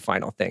into like the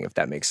final thing, if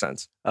that makes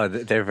sense? Oh,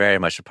 they're very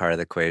much a part of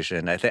the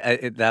equation. I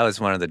think that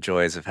was one of the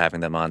joys of having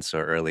them on so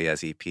early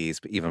as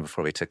EPs, but even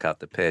before we took out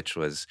the pitch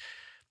was,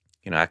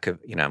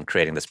 I'm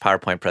creating this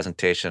PowerPoint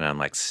presentation, and I'm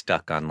like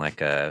stuck on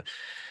like a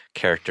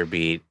character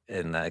beat,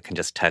 and I can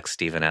just text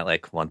Steven at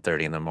like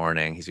 1:30 in the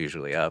morning. He's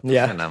usually up.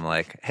 And I'm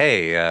like,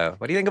 hey,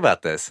 what do you think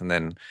about this? And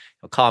then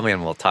he'll call me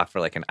and we'll talk for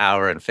like an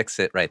hour and fix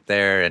it right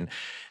there. And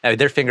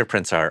their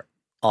fingerprints are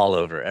all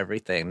over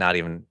everything,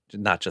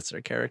 not just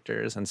their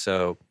characters. And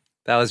so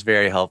that was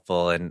very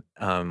helpful. And,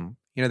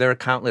 there were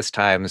countless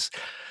times.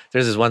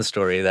 There's this one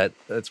story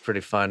that's pretty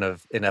fun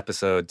in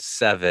episode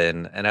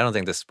 7, and I don't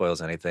think this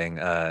spoils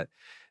anything,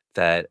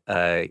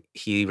 that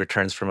he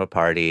returns from a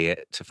party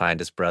to find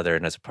his brother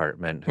in his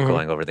apartment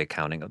going over the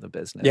accounting of the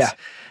business. Yeah.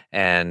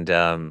 And,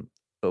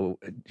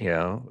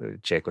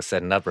 Jake was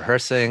setting up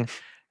rehearsing,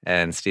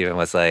 and Steven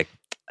was like,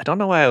 I don't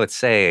know why I would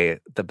say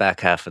the back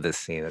half of this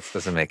scene. This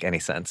doesn't make any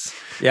sense.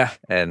 Yeah.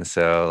 And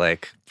so,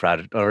 like, brought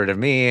it over to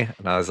me,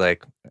 and I was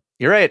like,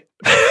 you're right.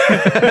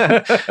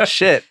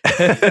 Shit.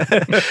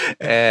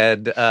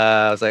 And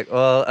I was like,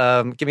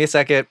 well, give me a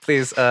second,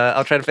 please.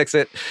 I'll try to fix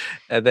it.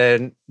 And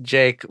then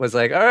Jake was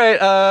like, all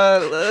right,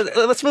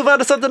 let's move on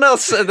to something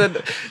else. And then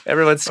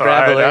everyone's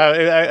scrambling.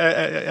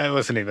 I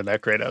wasn't even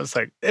that great. I was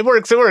like, it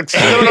works. No one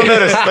will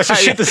notice. Let's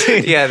just shoot the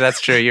scene. Yeah,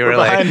 that's true. You were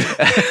like,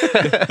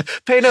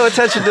 pay no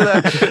attention to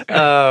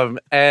that.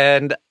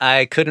 And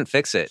I couldn't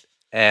fix it.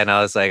 And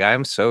I was like,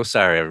 I'm so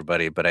sorry,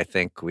 everybody, but I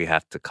think we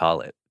have to call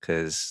it.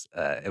 Because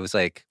it was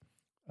like,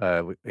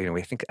 I think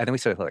we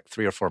spent like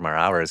 3 or 4 more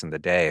hours in the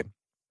day.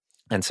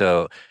 And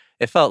so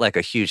it felt like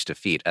a huge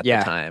defeat at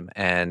the time.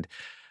 And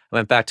I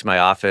went back to my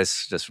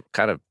office, just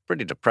kind of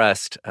pretty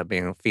depressed,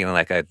 feeling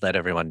like I'd let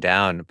everyone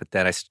down. But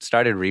then I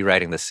started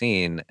rewriting the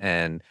scene.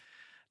 And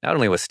not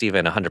only was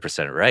Steven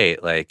 100%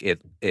 right, like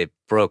it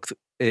broke,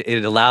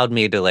 it allowed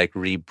me to like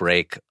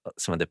re-break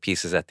some of the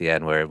pieces at the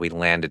end where we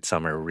landed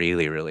somewhere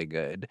really, really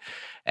good.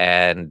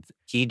 And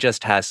he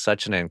just has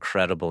such an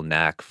incredible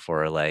knack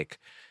for like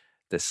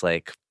this,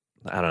 like,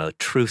 I don't know,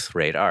 truth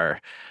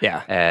radar.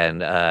 Yeah.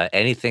 And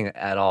anything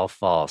at all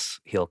false,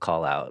 he'll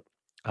call out.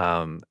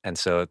 And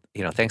so,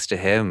 thanks to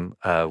him,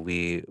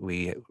 we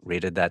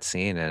redid that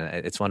scene,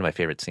 and it's one of my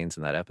favorite scenes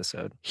in that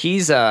episode.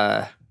 He's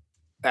I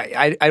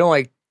don't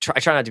like. I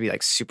try not to be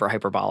like super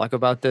hyperbolic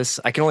about this.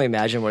 I can only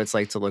imagine what it's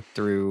like to look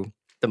through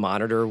the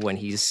monitor when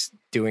he's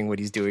doing what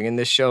he's doing in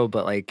this show.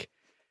 But like,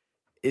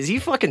 is he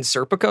fucking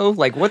Serpico?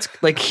 Like, what's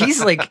like?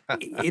 He's like,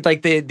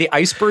 like the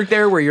iceberg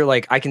there, where you're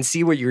like, I can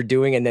see what you're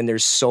doing, and then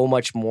there's so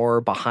much more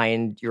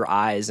behind your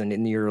eyes and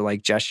in your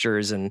like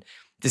gestures. And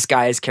this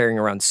guy is carrying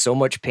around so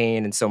much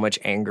pain and so much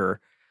anger,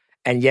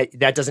 and yet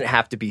that doesn't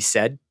have to be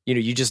said.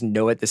 You just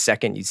know it the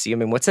second you see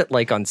him. And what's it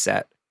like on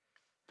set?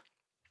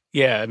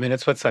 Yeah, I mean,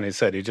 it's what Sonny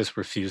said. He just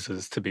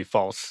refuses to be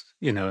false,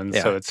 and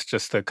so it's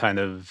just a kind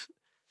of,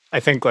 I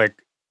think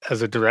like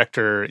as a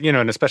director, you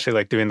know, and especially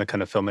like doing the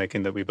kind of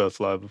filmmaking that we both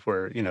love,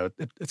 where, you know,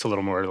 it's a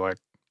little more like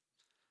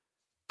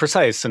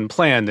precise and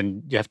planned,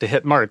 and you have to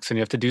hit marks and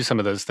you have to do some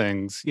of those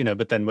things, you know,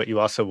 but then what you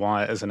also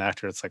want as an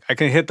actor, it's like, I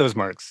can hit those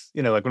marks.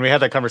 You know, like when we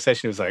had that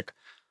conversation, it was like,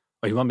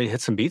 oh, you want me to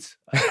hit some beats?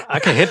 I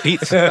can hit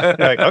beats.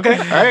 Like, okay,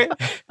 all right.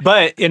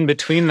 But in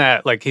between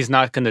that, like, you're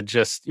not going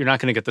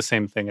to get the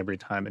same thing every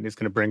time. And he's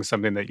going to bring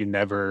something that you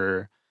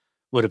never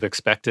would have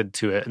expected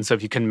to it. And so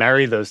if you can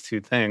marry those two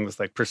things,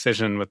 like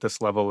precision with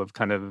this level of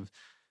kind of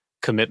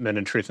commitment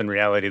and truth and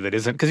reality that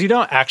isn't, because you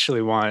don't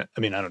actually want,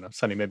 I mean, I don't know,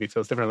 Sonny maybe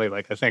feels differently.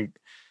 Like, I think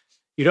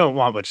you don't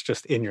want what's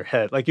just in your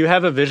head. Like, you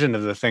have a vision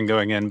of the thing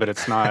going in, but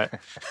it's not.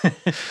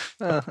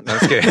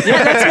 That's good.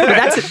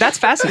 Yeah, that's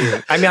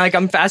fascinating. I mean, like,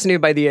 I'm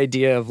fascinated by the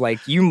idea of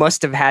like, you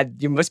must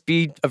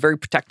be a very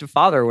protective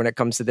father when it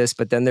comes to this,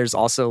 but then there's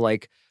also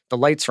like the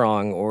light's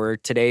wrong, or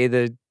today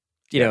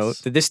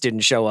this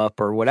didn't show up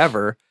or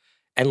whatever,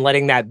 and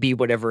letting that be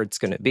whatever it's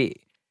going to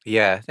be.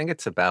 Yeah, I think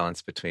it's a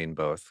balance between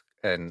both.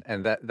 And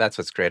that's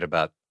what's great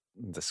about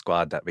the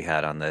squad that we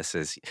had on this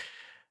is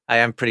I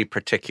am pretty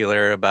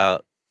particular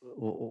about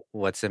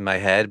what's in my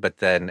head, but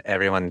then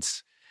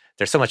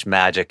there's so much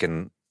magic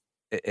in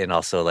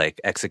also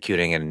like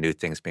executing and new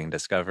things being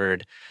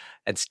discovered.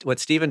 And what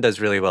Steven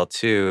does really well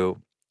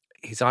too,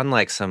 he's on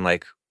like some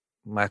like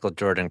Michael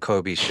Jordan,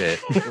 Kobe shit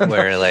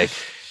where like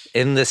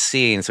in this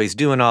scene, so he's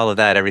doing all of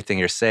that, everything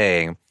you're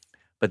saying,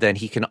 but then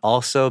he can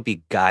also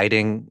be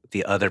guiding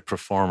the other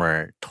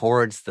performer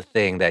towards the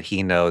thing that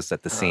he knows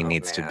that the scene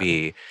needs to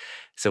be.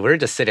 So we're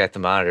just sitting at the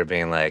monitor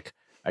being like,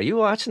 are you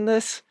watching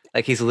this?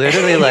 Like, he's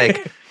literally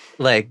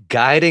like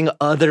guiding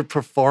other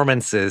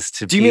performances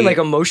to. Do you mean like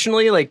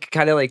emotionally, like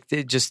kind of like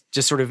just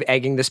sort of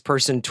egging this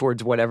person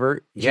towards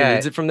whatever he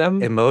needs it from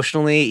them?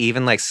 Emotionally,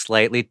 even like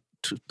slightly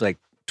like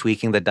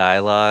tweaking the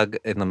dialogue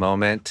in the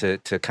moment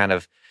to kind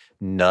of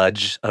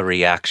nudge a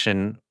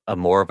reaction,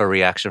 more of a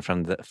reaction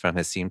from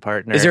his scene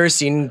partner. Is there a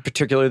scene in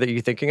particular that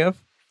you're thinking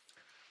of?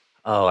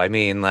 Oh, I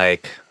mean,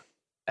 like,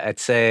 I'd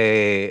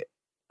say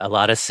a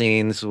lot of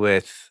scenes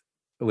with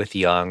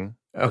Young,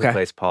 who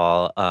plays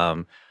Paul.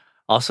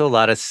 Also, a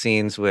lot of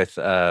scenes with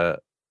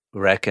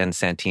Rec and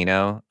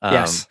Santino,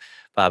 yes.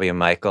 Bobby and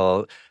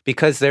Michael,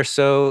 because they're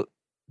so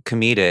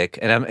comedic.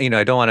 And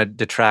I don't want to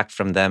detract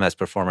from them as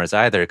performers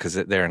either, because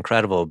they're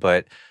incredible.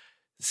 But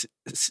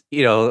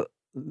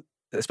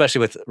especially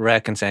with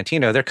Rec and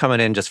Santino, they're coming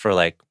in just for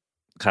like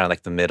kind of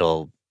like the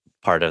middle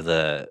part of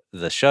the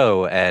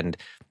show, and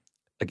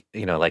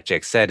like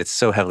Jake said, it's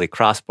so heavily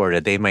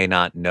cross-bordered. They may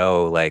not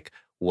know like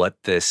what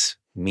this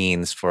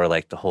means for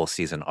like the whole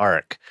season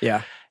arc.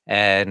 Yeah.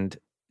 And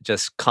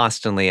just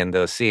constantly in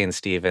those scenes,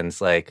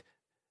 Steven's like,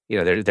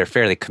 they're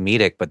fairly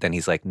comedic, but then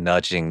he's like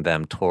nudging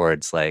them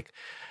towards like,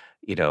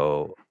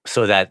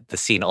 so that the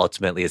scene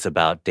ultimately is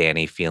about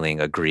Danny feeling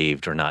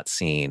aggrieved or not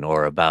seen,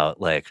 or about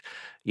like,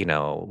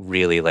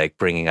 really like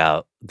bringing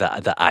out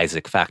the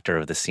Isaac factor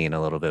of the scene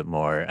a little bit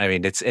more. I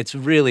mean, it's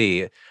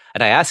really,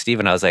 and I asked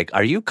Steven, I was like,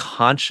 are you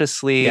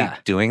consciously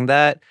doing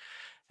that?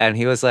 And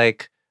he was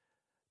like,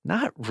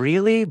 not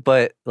really,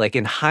 but like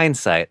in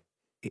hindsight,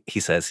 he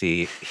says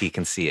he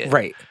can see it.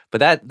 Right.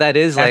 But that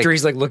is like, after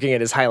he's like looking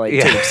at his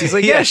highlight tapes, he's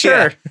like, yeah,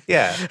 sure.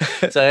 Yeah.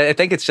 So I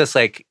think it's just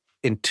like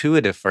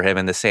intuitive for him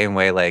in the same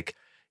way, like,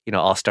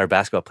 all-star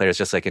basketball players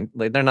just like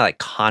they're not like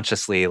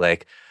consciously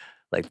like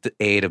the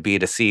A to B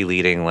to C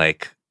leading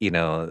like,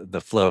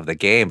 the flow of the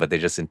game, but they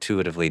just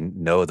intuitively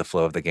know the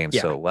flow of the game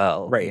so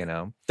well. Right.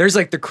 There's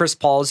like the Chris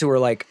Pauls who are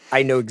like,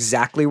 I know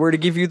exactly where to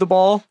give you the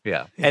ball.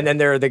 Yeah. And then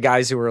there are the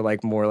guys who are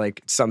like more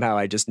like, somehow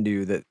I just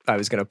knew that I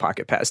was going to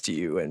pocket pass to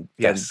you, and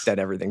then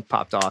everything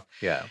popped off.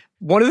 Yeah.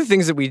 One of the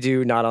things that we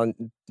do, not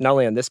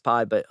only on this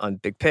pod, but on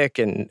Big Pick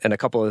and a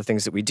couple of the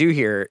things that we do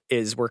here,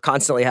 is we're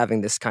constantly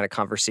having this kind of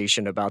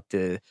conversation about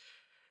the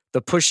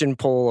push and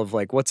pull of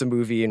like, what's a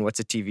movie and what's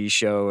a TV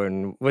show,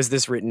 and was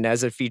this written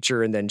as a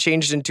feature and then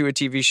changed into a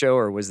TV show,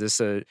 or was this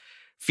a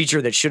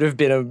feature that should have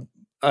been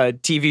a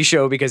TV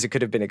show because it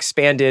could have been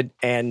expanded?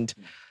 And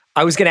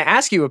I was going to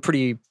ask you a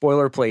pretty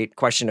boilerplate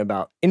question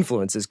about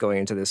influences going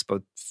into this,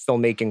 both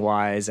filmmaking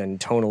wise and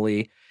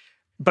tonally.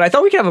 But I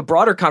thought we could have a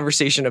broader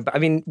conversation about, I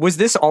mean, was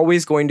this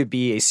always going to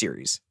be a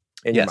series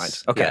in your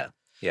mind? Okay.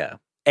 Yeah.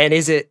 And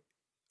is it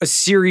a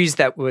series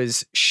that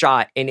was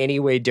shot in any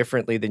way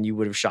differently than you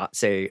would have shot,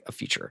 say, a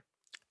feature?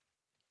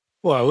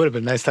 Well, it would have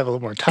been nice to have a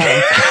little more time.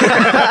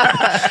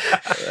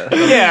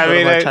 Yeah, I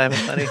mean, more time,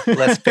 honey.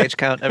 Less page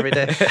count every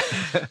day.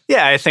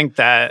 Yeah, I think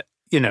that,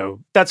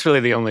 that's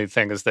really the only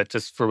thing, is that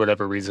just for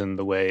whatever reason,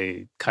 the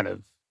way kind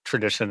of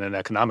tradition and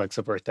economics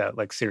have worked out,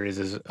 like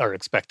series are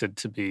expected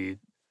to be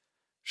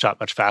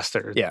shot much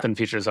faster than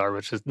features are,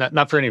 which is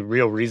not for any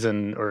real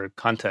reason or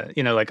content.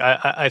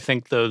 I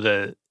think though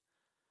that,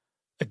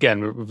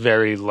 again, we're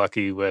very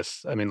lucky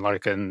with,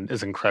 Larkin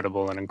is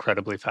incredible and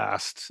incredibly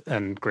fast,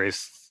 and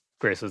Grace's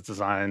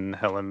design,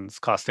 Helen's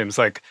costumes,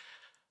 like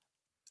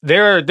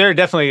there's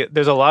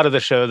a lot of the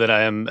show that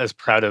I am as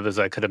proud of as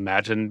I could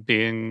imagine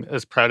being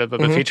as proud of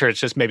a feature. It's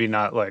just maybe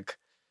not like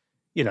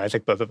I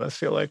think both of us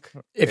feel like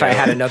if I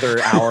had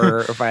another hour, or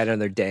if I had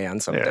another day on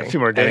something, a few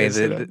more days.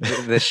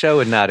 The show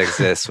would not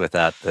exist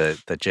without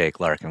the Jake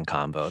Larkin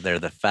combo. They're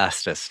the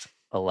fastest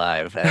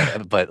alive,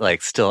 but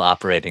like still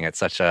operating at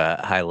such a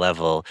high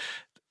level.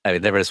 I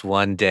mean, there was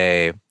one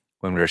day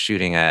when we were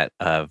shooting at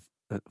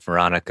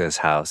Veronica's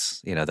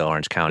house, the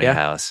Orange County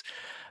house.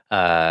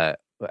 That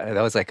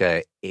was like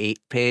a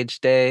 8-page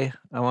day,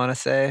 I want to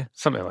say.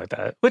 Something like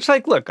that. Which,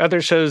 like, look,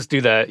 other shows do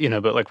that,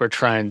 but like we're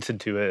trying to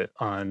do it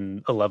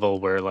on a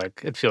level where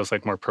like it feels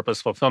like more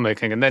purposeful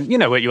filmmaking. And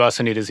then, what you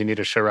also need is you need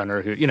a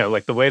showrunner who,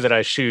 like the way that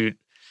I shoot,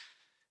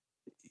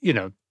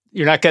 you're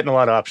not getting a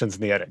lot of options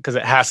in the edit because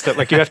it has to,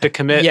 like, you have to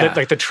commit.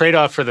 Like the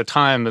trade-off for the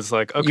time is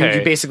like, okay.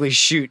 You basically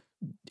shoot.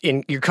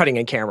 You're cutting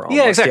in camera almost.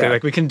 Yeah, exactly.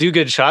 Like we can do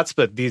good shots,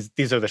 but these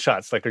are the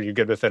shots. Like, are you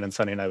good with it? And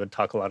Sonny and I would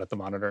talk a lot at the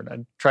monitor, and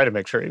I'd try to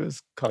make sure he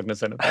was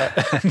cognizant of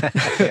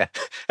that.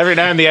 Every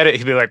now in the edit,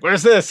 he'd be like,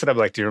 "Where's this?" And I'm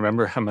like, "Do you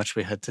remember how much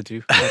we had to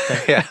do?"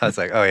 I was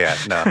like, "Oh yeah,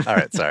 no, all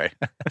right, sorry."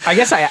 I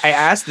guess I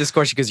asked this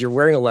question because you're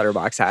wearing a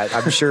Letterboxd hat.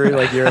 I'm sure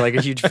like you're like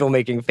a huge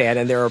filmmaking fan,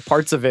 and there are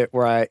parts of it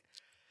where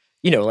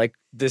like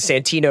the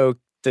Santino.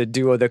 The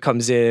duo that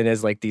comes in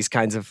as like these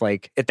kinds of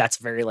like that's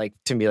very like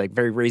to me like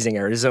very Raising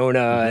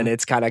Arizona, and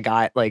it's kind of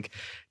got like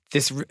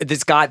this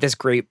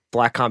great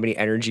black comedy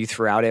energy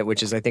throughout it,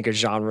 which is I think a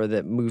genre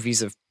that movies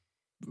have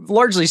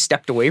largely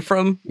stepped away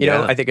from. You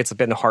know, I think it's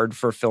been hard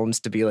for films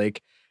to be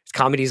like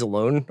comedies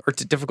alone are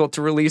difficult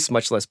to release,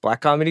 much less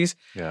black comedies.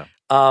 Yeah.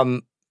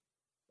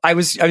 I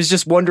was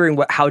just wondering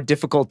how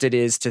difficult it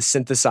is to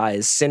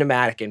synthesize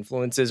cinematic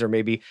influences or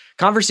maybe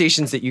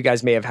conversations that you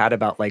guys may have had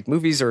about like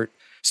movies or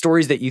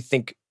stories that you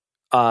think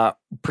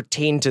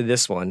pertain to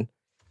this one,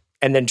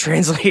 and then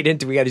translate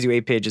into we got to do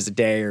 8 pages a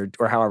day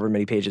or however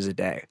many pages a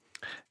day.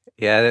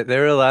 Yeah,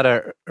 there were a lot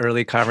of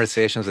early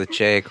conversations with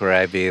Jake where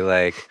I'd be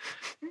like,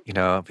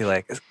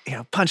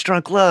 Punch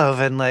Drunk Love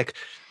and like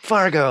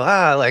Fargo.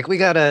 Like we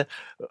gotta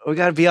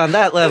be on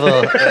that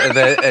level.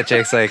 And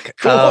Jake's like,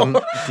 cool.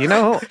 Do you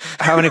know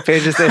how many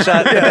pages they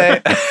shot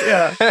today?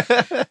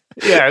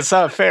 Yeah, it's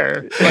not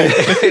fair.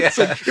 It's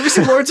like, you ever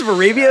seen Lawrence of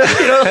Arabia?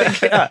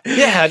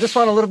 I just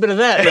want a little bit of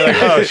that. You're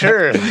like, oh,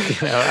 sure.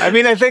 I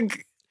mean, I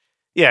think,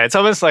 it's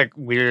almost like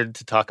weird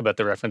to talk about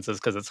the references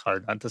because it's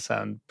hard not to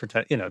sound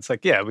pretend. It's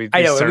like, I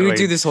know. We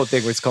do this whole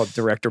thing where it's called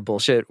director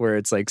bullshit, where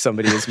it's like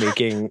somebody is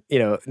making,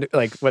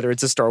 like whether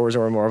it's a Star Wars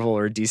or a Marvel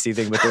or a DC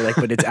thing, but they're like,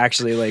 but it's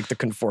actually like the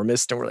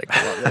conformist, and we're like,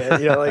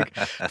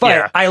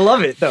 but I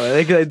love it though.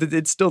 Like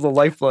it's still the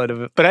lifeblood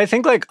of it. But I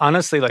think like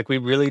honestly, like we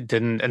really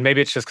didn't, and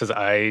maybe it's just because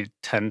I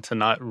tend to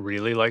not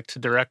really like to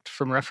direct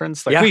from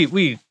reference. Like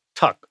we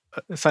talk.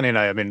 Sonny and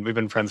I mean, we've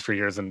been friends for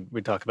years, and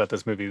we talk about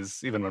those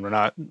movies even when we're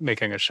not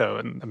making a show.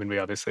 And I mean, we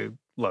obviously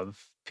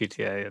love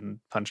PTA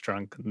and Punch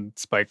Drunk and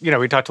Spike.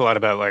 We talked a lot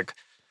about like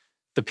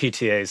the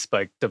PTA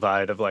Spike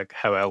divide of like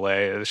how LA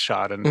is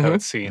shot and how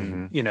it's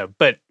seen.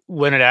 But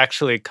when it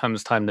actually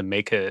comes time to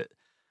make it,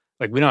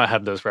 like we don't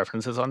have those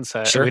references on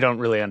set. Sure. And we don't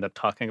really end up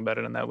talking about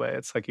it in that way.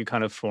 It's like you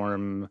kind of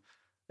form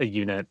a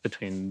unit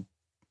between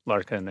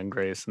Larkin and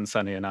Grace and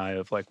Sonny and I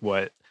of like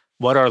what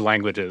our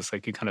language is.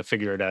 Like you kind of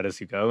figure it out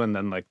as you go, and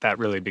then like that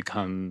really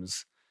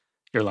becomes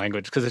your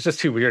language, because it's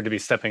just too weird to be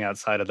stepping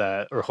outside of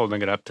that or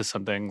holding it up to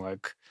something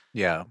like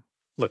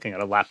looking at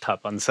a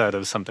laptop on set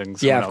of something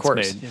someone else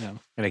made.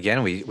 And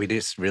again, we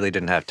just really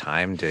didn't have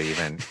time to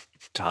even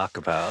talk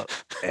about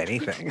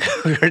anything.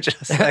 We were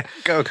just like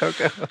go.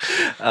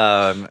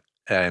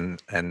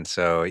 And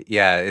so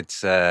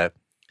it's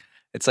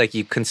like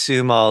you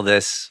consume all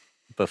this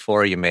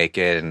before you make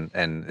it,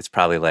 and it's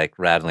probably like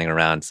rattling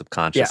around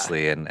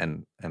subconsciously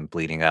and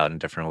bleeding out in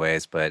different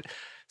ways. But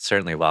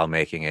certainly while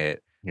making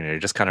it, you're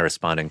just kind of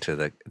responding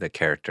to the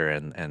character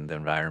and the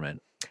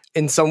environment.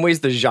 In some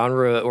ways, the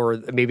genre or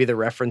maybe the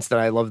reference that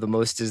I love the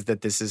most is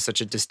that this is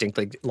such a distinct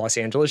like Los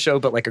Angeles show,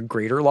 but like a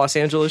greater Los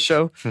Angeles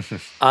show.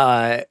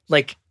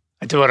 Like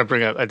I do want to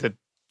bring up, I did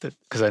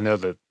because I know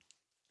that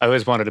I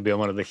always wanted to be on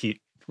one of the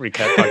Heat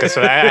recap podcasts.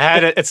 So I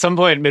had at some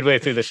point midway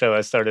through the show,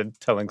 I started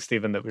telling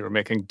Steven that we were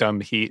making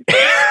dumb Heat.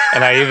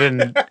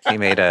 And he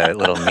made a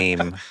little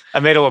meme. I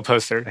made a little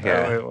poster.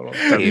 Yeah.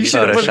 He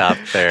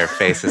photoshopped their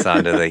faces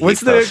onto the Heat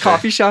What's the poster.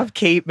 coffee shop?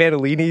 Kate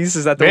Manalini's?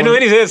 Is that the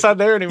Manalini's? It's not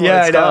there anymore.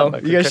 Yeah, it's I know.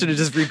 gone. You guys should have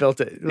just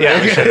rebuilt it.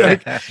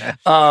 Yeah.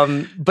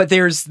 But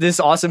there's this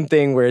awesome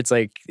thing where it's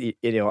like,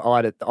 a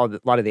lot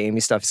of the Amy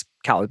stuff's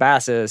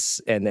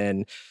Calabasas, and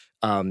then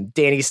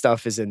Danny's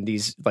stuff is in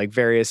these like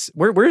various.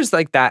 Where's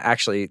like that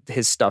actually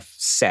his stuff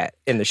set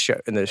in the show?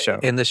 In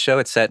the show,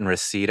 it's set in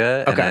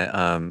Reseda. Okay.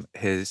 And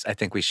I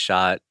think we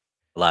shot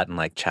a lot in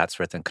like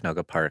Chatsworth and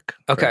Canoga Park.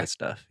 Okay.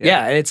 Stuff.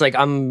 Yeah, and it's like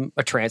I'm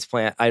a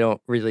transplant. I don't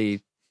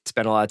really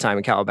spend a lot of time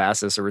in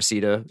Calabasas or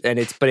Reseda, and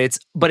it's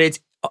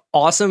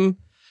awesome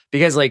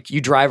because like you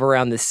drive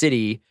around the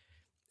city.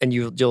 And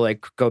you'll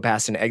like go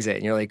past an exit,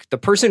 and you're like, the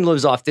person who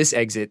lives off this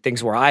exit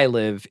thinks where I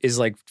live is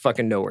like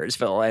fucking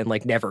Nowheresville, and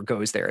like never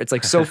goes there. It's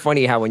like so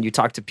funny how when you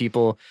talk to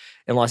people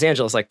in Los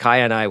Angeles, like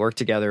Kaya and I worked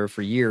together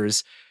for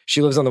years.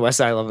 She lives on the west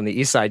side. I live on the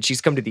east side.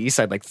 She's come to the east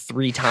side like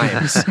 3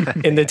 times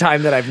in the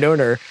time that I've known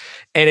her.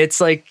 And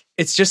it's like,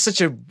 it's just such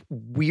a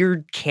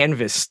weird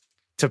canvas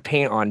to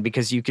paint on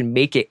because you can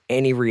make it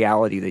any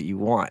reality that you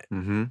want.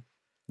 Mm-hmm.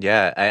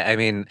 Yeah. I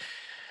mean,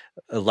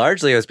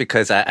 largely it was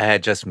because I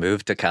had just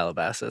moved to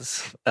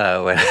Calabasas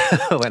when I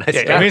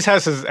started. Amy's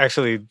house is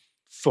actually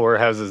 4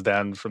 houses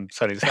down from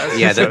Sunny's house.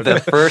 Yeah,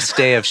 the first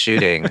day of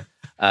shooting,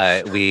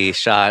 we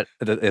shot,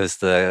 it was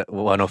the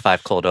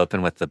 105 cold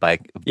open with the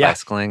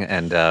bicycling,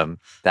 and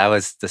that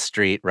was the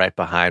street right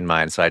behind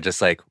mine. So I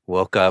just like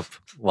woke up,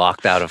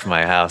 walked out of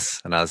my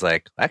house, and I was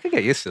like, I could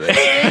get used to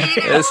this.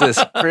 This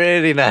is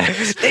pretty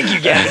nice. Thank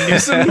you, Gavin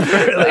Newsom.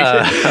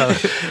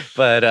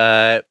 But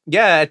I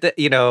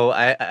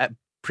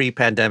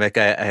pre-pandemic,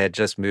 I had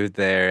just moved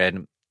there,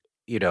 and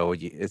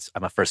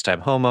I'm a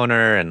first-time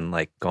homeowner, and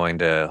like going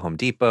to Home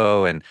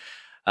Depot and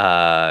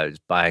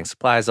buying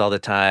supplies all the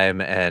time,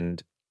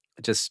 and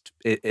just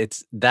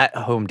it's that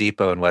Home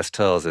Depot in West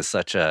Hills is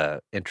such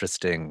a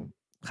interesting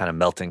kind of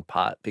melting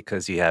pot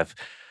because you have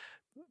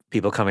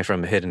people coming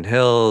from Hidden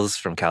Hills,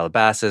 from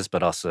Calabasas,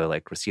 but also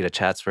like Reseda,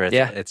 Chatsworth.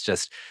 Yeah. It's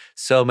just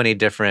so many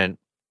different,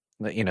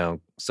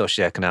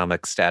 socioeconomic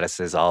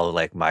statuses, all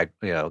like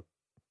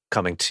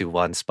coming to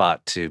one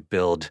spot to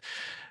build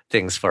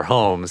things for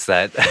homes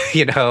that,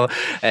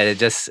 and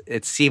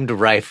it seemed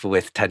rife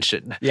with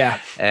tension.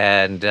 Yeah.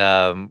 And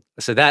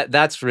so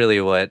that's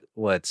really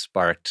what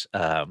sparked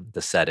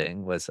the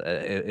setting was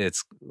it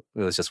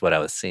was just what I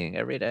was seeing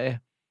every day.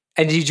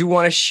 And did you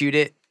want to shoot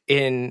it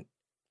in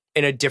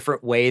a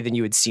different way than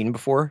you had seen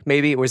before?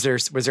 Maybe was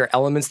there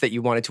elements that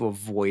you wanted to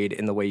avoid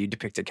in the way you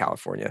depicted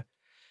California?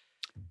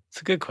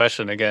 It's a good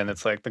question. Again,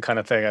 it's like the kind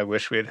of thing I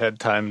wish we had had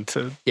time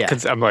to. Yeah.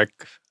 Because I'm like,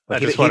 I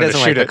he just wanted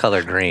doesn't to shoot like it. the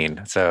color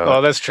green. So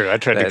well, that's true. I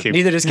tried to keep.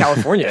 Neither does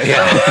California.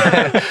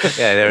 Yeah.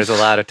 Yeah, there was a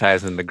lot of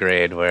times in the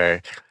grade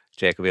where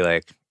Jake would be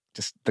like,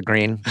 just the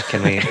green.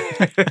 Can we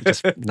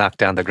just knock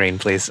down the green,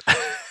 please?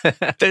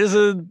 There's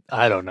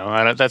I don't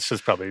know. That's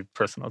just probably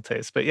personal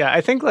taste. But yeah, I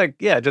think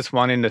just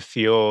wanting to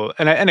feel,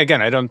 and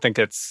again, I don't think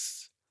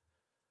it's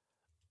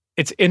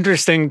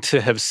interesting to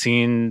have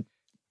seen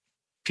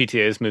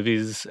PTA's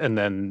movies and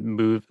then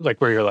move, like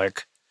where you're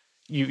like,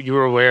 you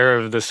were aware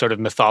of this sort of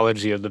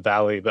mythology of the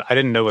Valley, but I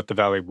didn't know what the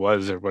Valley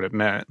was or what it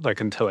meant, like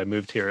until I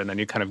moved here. And then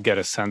you kind of get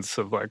a sense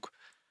of like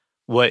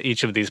what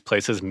each of these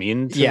places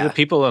mean to the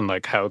people and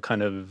like how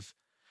kind of,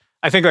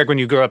 I think like when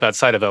you grow up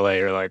outside of LA,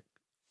 you're like,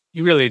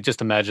 you really just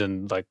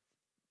imagine like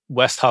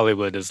West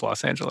Hollywood is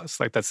Los Angeles.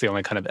 Like that's the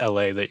only kind of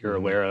LA that you're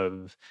aware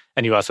of.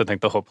 And you also think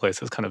the whole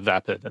place is kind of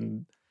vapid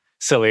and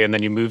silly. And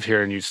then you move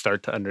here and you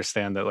start to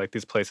understand that like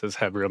these places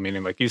have real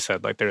meaning. Like you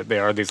said, like they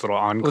are these little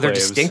enclaves. Well, they're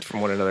distinct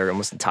from one another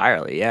almost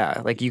entirely.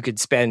 Yeah. Like you could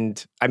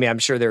spend, I'm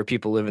sure there are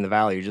people who live in the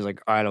Valley who're just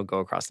like, I don't go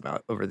across the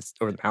mountain over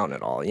the mountain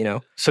at all,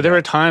 So there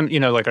were times,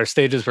 like our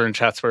stages were in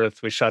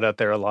Chatsworth. We shot out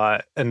there a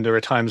lot. And there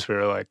were times we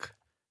were like,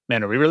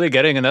 man, are we really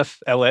getting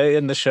enough LA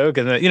in the show?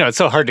 Because, it's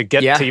so hard to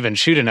get to even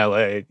shoot in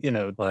LA,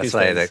 Well, that's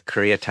why the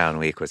Koreatown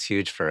week was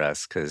huge for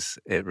us because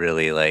it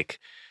really like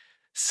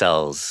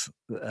sells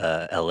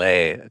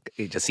LA.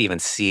 Just even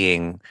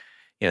seeing,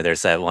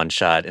 there's that one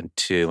shot in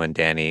 2 when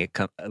Danny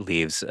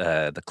leaves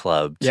the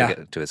club to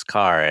get to his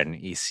car and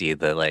you see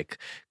the like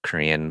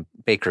Korean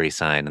bakery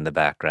sign in the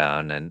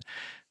background and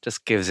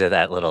just gives it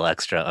that little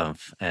extra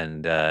oomph.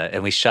 And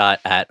we shot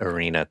at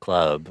Arena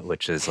Club,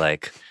 which is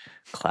like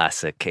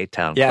classic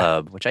K-Town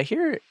club, which I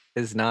hear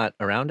is not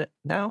around it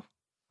now.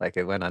 Like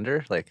it went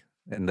under, like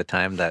in the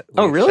time that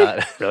we really?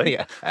 shot. Really?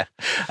 Yeah.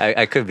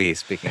 I could be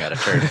speaking out of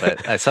turn,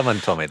 but someone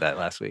told me that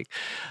last week.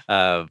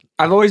 I've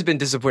always been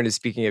disappointed,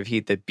 speaking of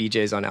Heat, that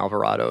BJ's on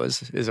Alvarado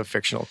is a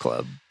fictional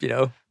club,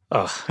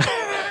 Oh.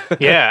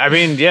 Yeah,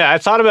 I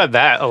thought about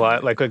that a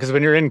lot, like because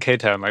when you're in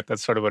K-Town, like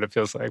that's sort of what it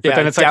feels like. But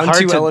then it's like down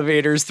hard 2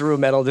 elevators through a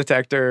metal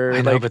detector.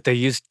 I know, but they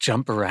use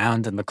jump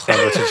around in the club,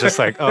 which is just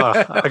like,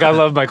 like I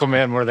love Michael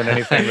Mann more than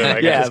anything. But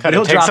like, it just kind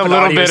of takes a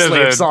little bit of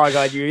a song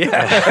on you.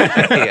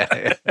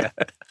 Yeah.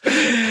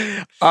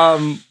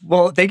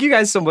 Well, thank you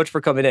guys so much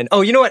for coming in.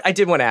 Oh, you know what? I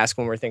did want to ask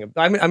one more thing.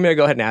 I'm going to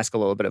go ahead and ask a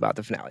little bit about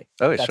the finale.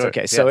 Oh, that's sure.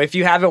 Okay. So if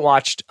you haven't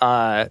watched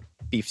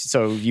Beef,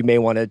 so you may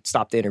want to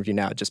stop the interview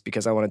now, just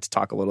because I wanted to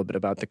talk a little bit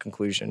about the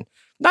conclusion.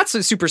 Not so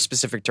super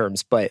specific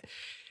terms, but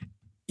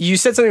you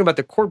said something about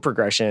the chord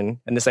progression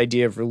and this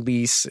idea of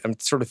release. I'm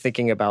sort of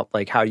thinking about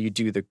like how you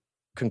do the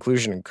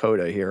conclusion in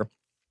Coda here.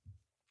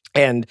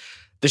 And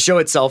the show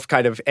itself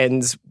kind of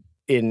ends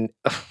in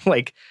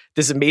like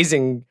this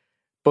amazing,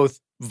 both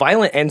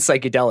violent and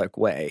psychedelic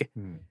way.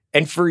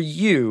 And for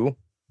you,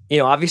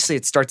 obviously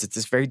it starts at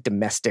this very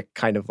domestic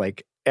kind of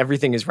like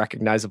everything is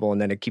recognizable and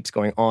then it keeps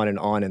going on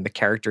and the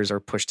characters are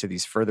pushed to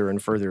these further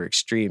and further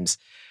extremes.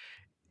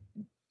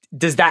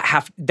 Does that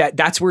have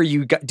that's where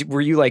you got,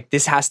 were you like,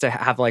 this has to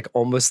have like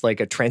almost like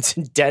a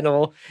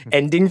transcendental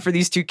ending for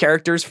these two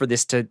characters for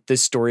this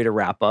story to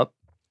wrap up?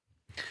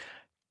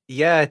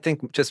 Yeah, I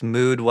think just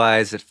mood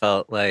wise, it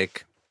felt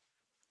like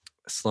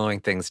slowing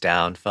things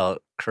down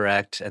felt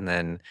correct. And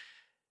then,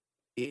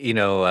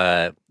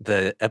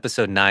 the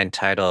episode 9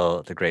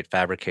 title, The Great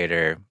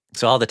Fabricator,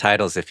 So all the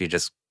titles, if you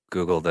just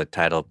Google the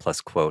title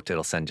plus quote,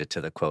 it'll send you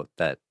to the quote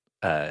that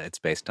it's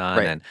based on.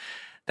 Right. And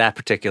that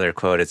particular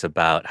quote is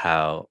about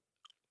how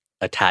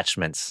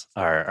attachments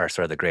are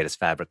sort of the greatest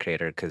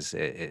fabricator, because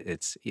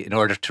it's in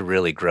order to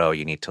really grow,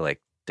 you need to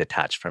like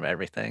detach from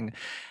everything.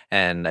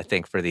 And I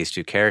think for these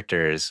two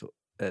characters,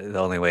 the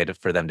only way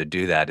for them to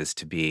do that is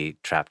to be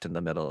trapped in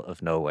the middle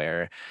of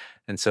nowhere.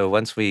 And so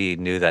once we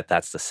knew that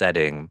that's the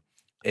setting,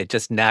 it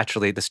just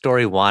naturally, the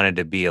story wanted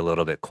to be a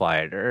little bit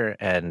quieter.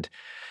 And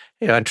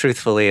and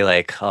truthfully,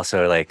 like,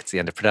 also, like, it's the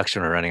end of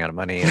production. We're running out of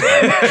money. And,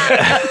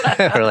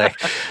 we're like,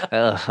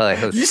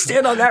 you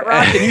stand on that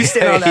rock and you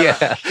stand on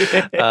that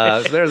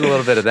rock. So there's a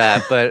little bit of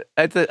that. But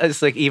I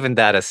just like, even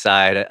that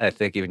aside, I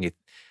think even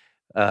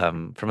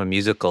from a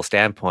musical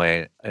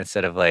standpoint,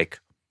 instead of like,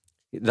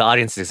 the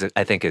audience is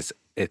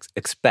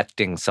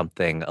expecting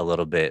something a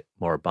little bit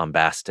more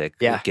bombastic,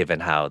 given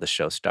how the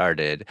show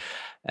started.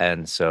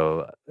 And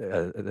so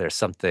there's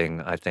something,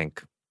 I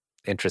think,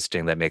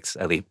 interesting that makes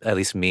at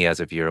least me as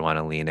a viewer want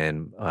to lean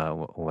in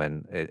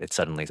when it's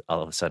suddenly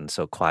all of a sudden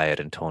so quiet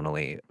and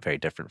tonally very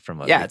different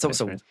from it's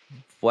almost a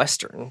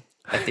Western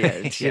at the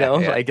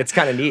end, like it's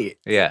kind of neat.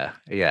 Yeah.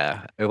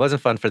 It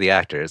wasn't fun for the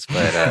actors,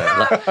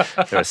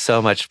 but there was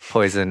so much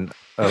poison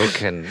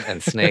oak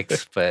and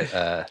snakes, but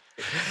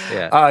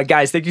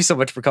guys, thank you so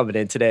much for coming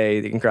in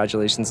today.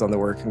 Congratulations on the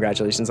work.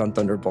 Congratulations on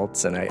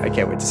Thunderbolts, and I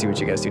can't wait to see what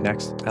you guys do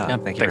next.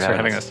 Thank you Thanks for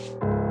having us.